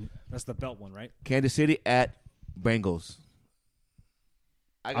owns them. That's the belt one, right? Kansas City at Bengals.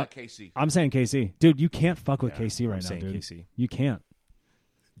 I got KC. I'm saying KC. Dude, you can't fuck with KC I'm right now, saying dude. KC. You can't.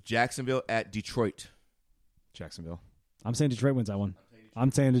 Jacksonville at Detroit. Jacksonville. I'm saying Detroit wins that one.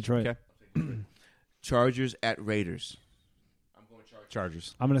 I'm saying Detroit. Okay. Chargers at Raiders. I'm going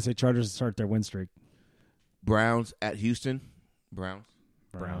Chargers. I'm going to say Chargers start their win streak. Browns at Houston. Browns.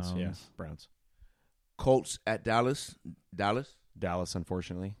 Browns. Yeah. Browns. Colts at Dallas. Dallas. Dallas,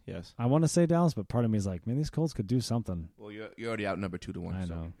 unfortunately. Yes. I want to say Dallas, but part of me is like, man, these Colts could do something. Well, you're already outnumbered 2-1. I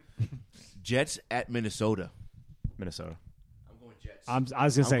so. know. Jets at Minnesota. Minnesota. I'm going Jets. I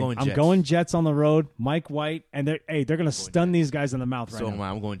was going to say, I'm Jets. going Jets on the road. Mike White, and they're going to stun these guys in the mouth right So now. am I.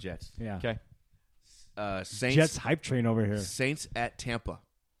 I'm going Jets. Yeah. Okay. Saints. Jets hype train over here. Saints at Tampa.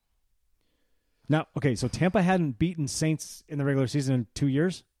 Now, okay, so Tampa hadn't beaten Saints in the regular season in 2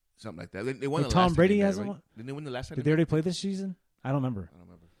 years. Something like that. They won Like the Tom last time Brady they met, hasn't right? won? Didn't they win the last time? Did they already play this season? I don't remember. I don't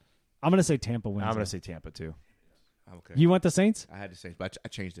remember. I'm going to say Tampa wins. I'm going though. to say Tampa, too. Okay. You went the Saints? I had the Saints, but I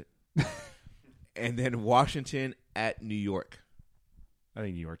changed it. And then Washington at New York. I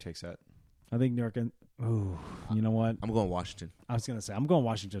think New York takes that. I think New York. Ooh, you know what? I'm going Washington. I was going to say I'm going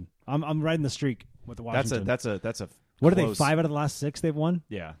Washington. I'm riding the streak with the Washington. That's a What are they? close- 5 out of the last 6 they've won.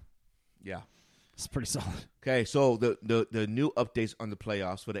 Yeah. Yeah. It's pretty solid. Okay, so the new updates on the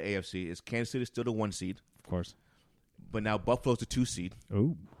playoffs for the AFC is Kansas City still the 1 seed, Of course. but now Buffalo's the 2 seed,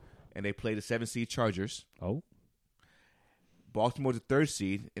 Oh. and they play the 7 seed Chargers. Oh. Baltimore's the 3rd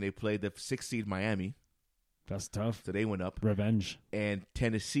seed, and they play the 6 seed Miami, That's tough. so they went up. Revenge. And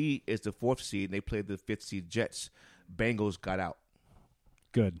Tennessee is the 4th seed, and they played the 5th seed Jets. Bengals got out.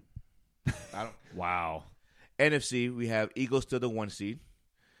 Good. I don't. Wow. NFC, we have Eagles still the 1 seed.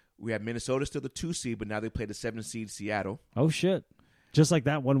 We have Minnesota still the 2 seed, but now they play the 7 seed Seattle, Oh shit. Just like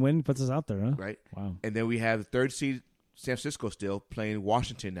that, one win puts us out there, huh? right? Wow. And then we have the 3rd seed San Francisco still playing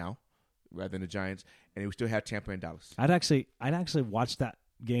Washington now, rather than the Giants, and we still have Tampa and Dallas. I'd actually watch that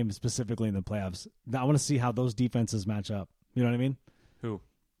game specifically in the playoffs. I want to see how those defenses match up. You know what I mean? Who?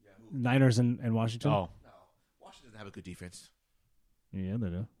 Niners and Washington. Oh. No, Washington doesn't have a good defense. Yeah, they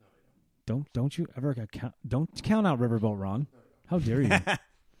do. Don't you ever don't count out Riverboat Ron. How dare you?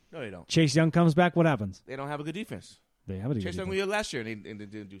 No, they don't. Chase Young comes back. What happens? They don't have a good defense. They have a Chase Young was here last year, and they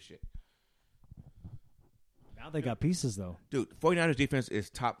didn't do shit. Now they got pieces though. Dude, 49ers defense is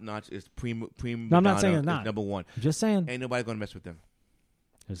top notch. It's prima No, I'm not saying it's not. number 1. I'm just saying. Ain't nobody going to mess with them.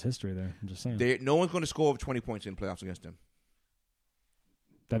 There's history there. I'm just saying. No one's going to score over 20 points in playoffs against them.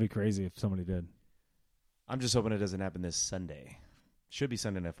 That'd be crazy if somebody did. I'm just hoping it doesn't happen this Sunday. Should be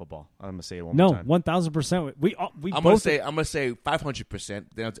Sunday Night Football. I'm going to say it one No, more time. 1,000%. We I'm both gonna say 500%.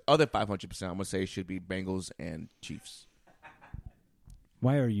 Then the other 500%, I'm gonna say it should be Bengals and Chiefs.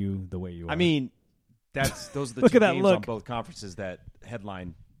 Why are you the way you are? I mean, those are the Look two at that games look. on both conferences that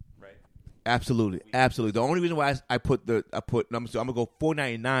headline. Right. Absolutely. The only reason why I'm gonna go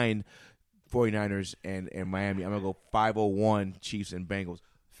 499 49ers and Miami. I'm gonna go 501 Chiefs and Bengals.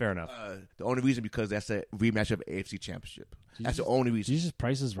 Fair enough. The only reason because that's a rematch of the AFC Championship. That's the only Did reason. you just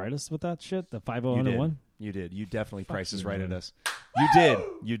prices right us with that shit? The You 501? did. You did. You definitely prices you, right man. at us. You did.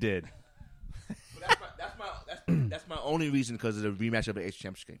 You did. That's my only reason because of the rematch of the AFC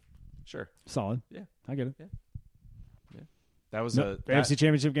Championship game. Sure. Solid. Yeah. I get it. That was No, a AFC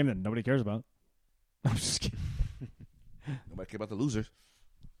Championship game that nobody cares about. I'm just kidding. Nobody care about the losers.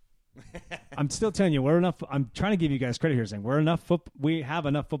 I'm still telling you, I'm trying to give you guys credit here, saying we have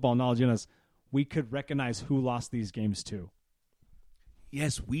enough football knowledge in us. We could recognize who lost these games too.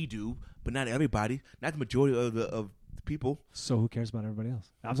 Yes, we do, but not everybody. Not the majority of the people. So who cares about everybody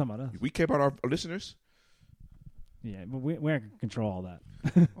else? I'm talking about us. We care about our listeners. Yeah, but we can't control all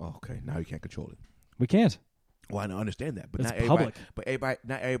that. Oh, okay, now you can't control it. We can't. Well, I understand that, but It's not everybody. public. But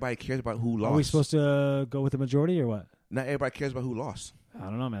not everybody cares about who lost. Are we supposed to go with the majority or what? Not everybody cares about who lost. I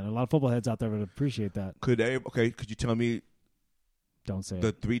don't know, man. A lot of football heads out there would appreciate that. Could you tell me Don't say the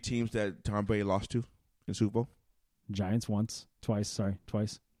it. 3 teams that Tom Brady lost to in Super Bowl? Giants twice.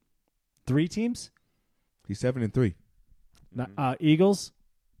 3 teams? He's 7-3. Eagles,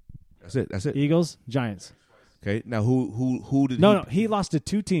 That's it. Eagles, Giants. Okay. Now who did No, he lost to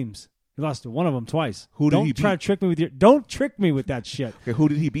 2 teams. He lost to one of them twice. Who did Don't he try beat? to trick me with Don't trick me with that shit. Okay, who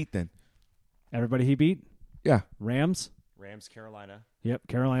did he beat then? Everybody he beat? Yeah. Rams. Carolina. Yep,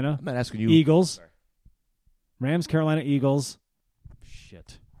 Carolina. I'm not asking you. Eagles. Sorry. Rams, Carolina, Eagles.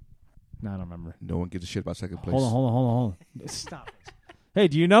 Shit. No, I don't remember. No one gives a shit about second place. Hold on. Stop it. Hey,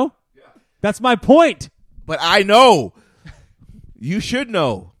 do you know? Yeah. That's my point. But I know. You should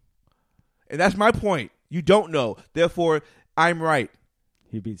know. And that's my point. You don't know. Therefore, I'm right.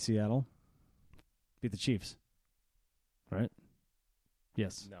 He beat Seattle. Beat the Chiefs. Right?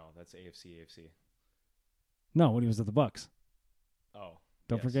 Yes. No, that's AFC. No, when he was at the Bucks. Oh.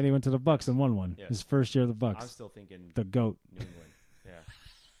 Don't forget he went to the Bucks and won one. Yes. His first year of the Bucks. I'm still thinking the GOAT. New England.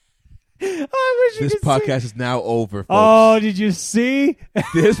 Yeah. I wish this podcast is now over, folks. Oh, did you see?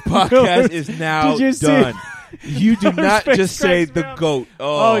 This podcast is now done. You do not just say the GOAT.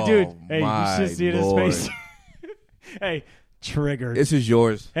 Oh, dude. Hey, my you should see it in Lord. his face. Hey, triggered. This is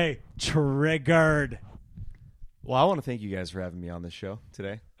yours. Hey, triggered. Well, I want to thank you guys for having me on this show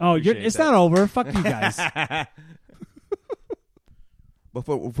today. Oh, it's not over. Fuck you guys. But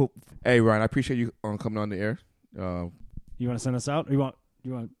hey, Ryan, I appreciate you coming on the air. You want to send us out? You want?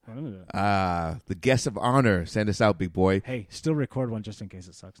 The guest of honor, send us out, big boy. Hey, still record one just in case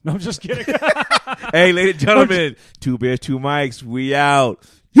it sucks. No, I'm just kidding. Hey, ladies and gentlemen, 2 beers, 2 mics. We out.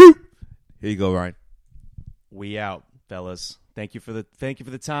 Here you go, Ryan. We out, fellas. Thank you for the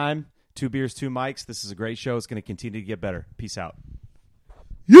time. 2 beers, 2 mics. This is a great show. It's going to continue to get better. Peace out.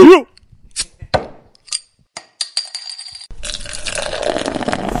 You.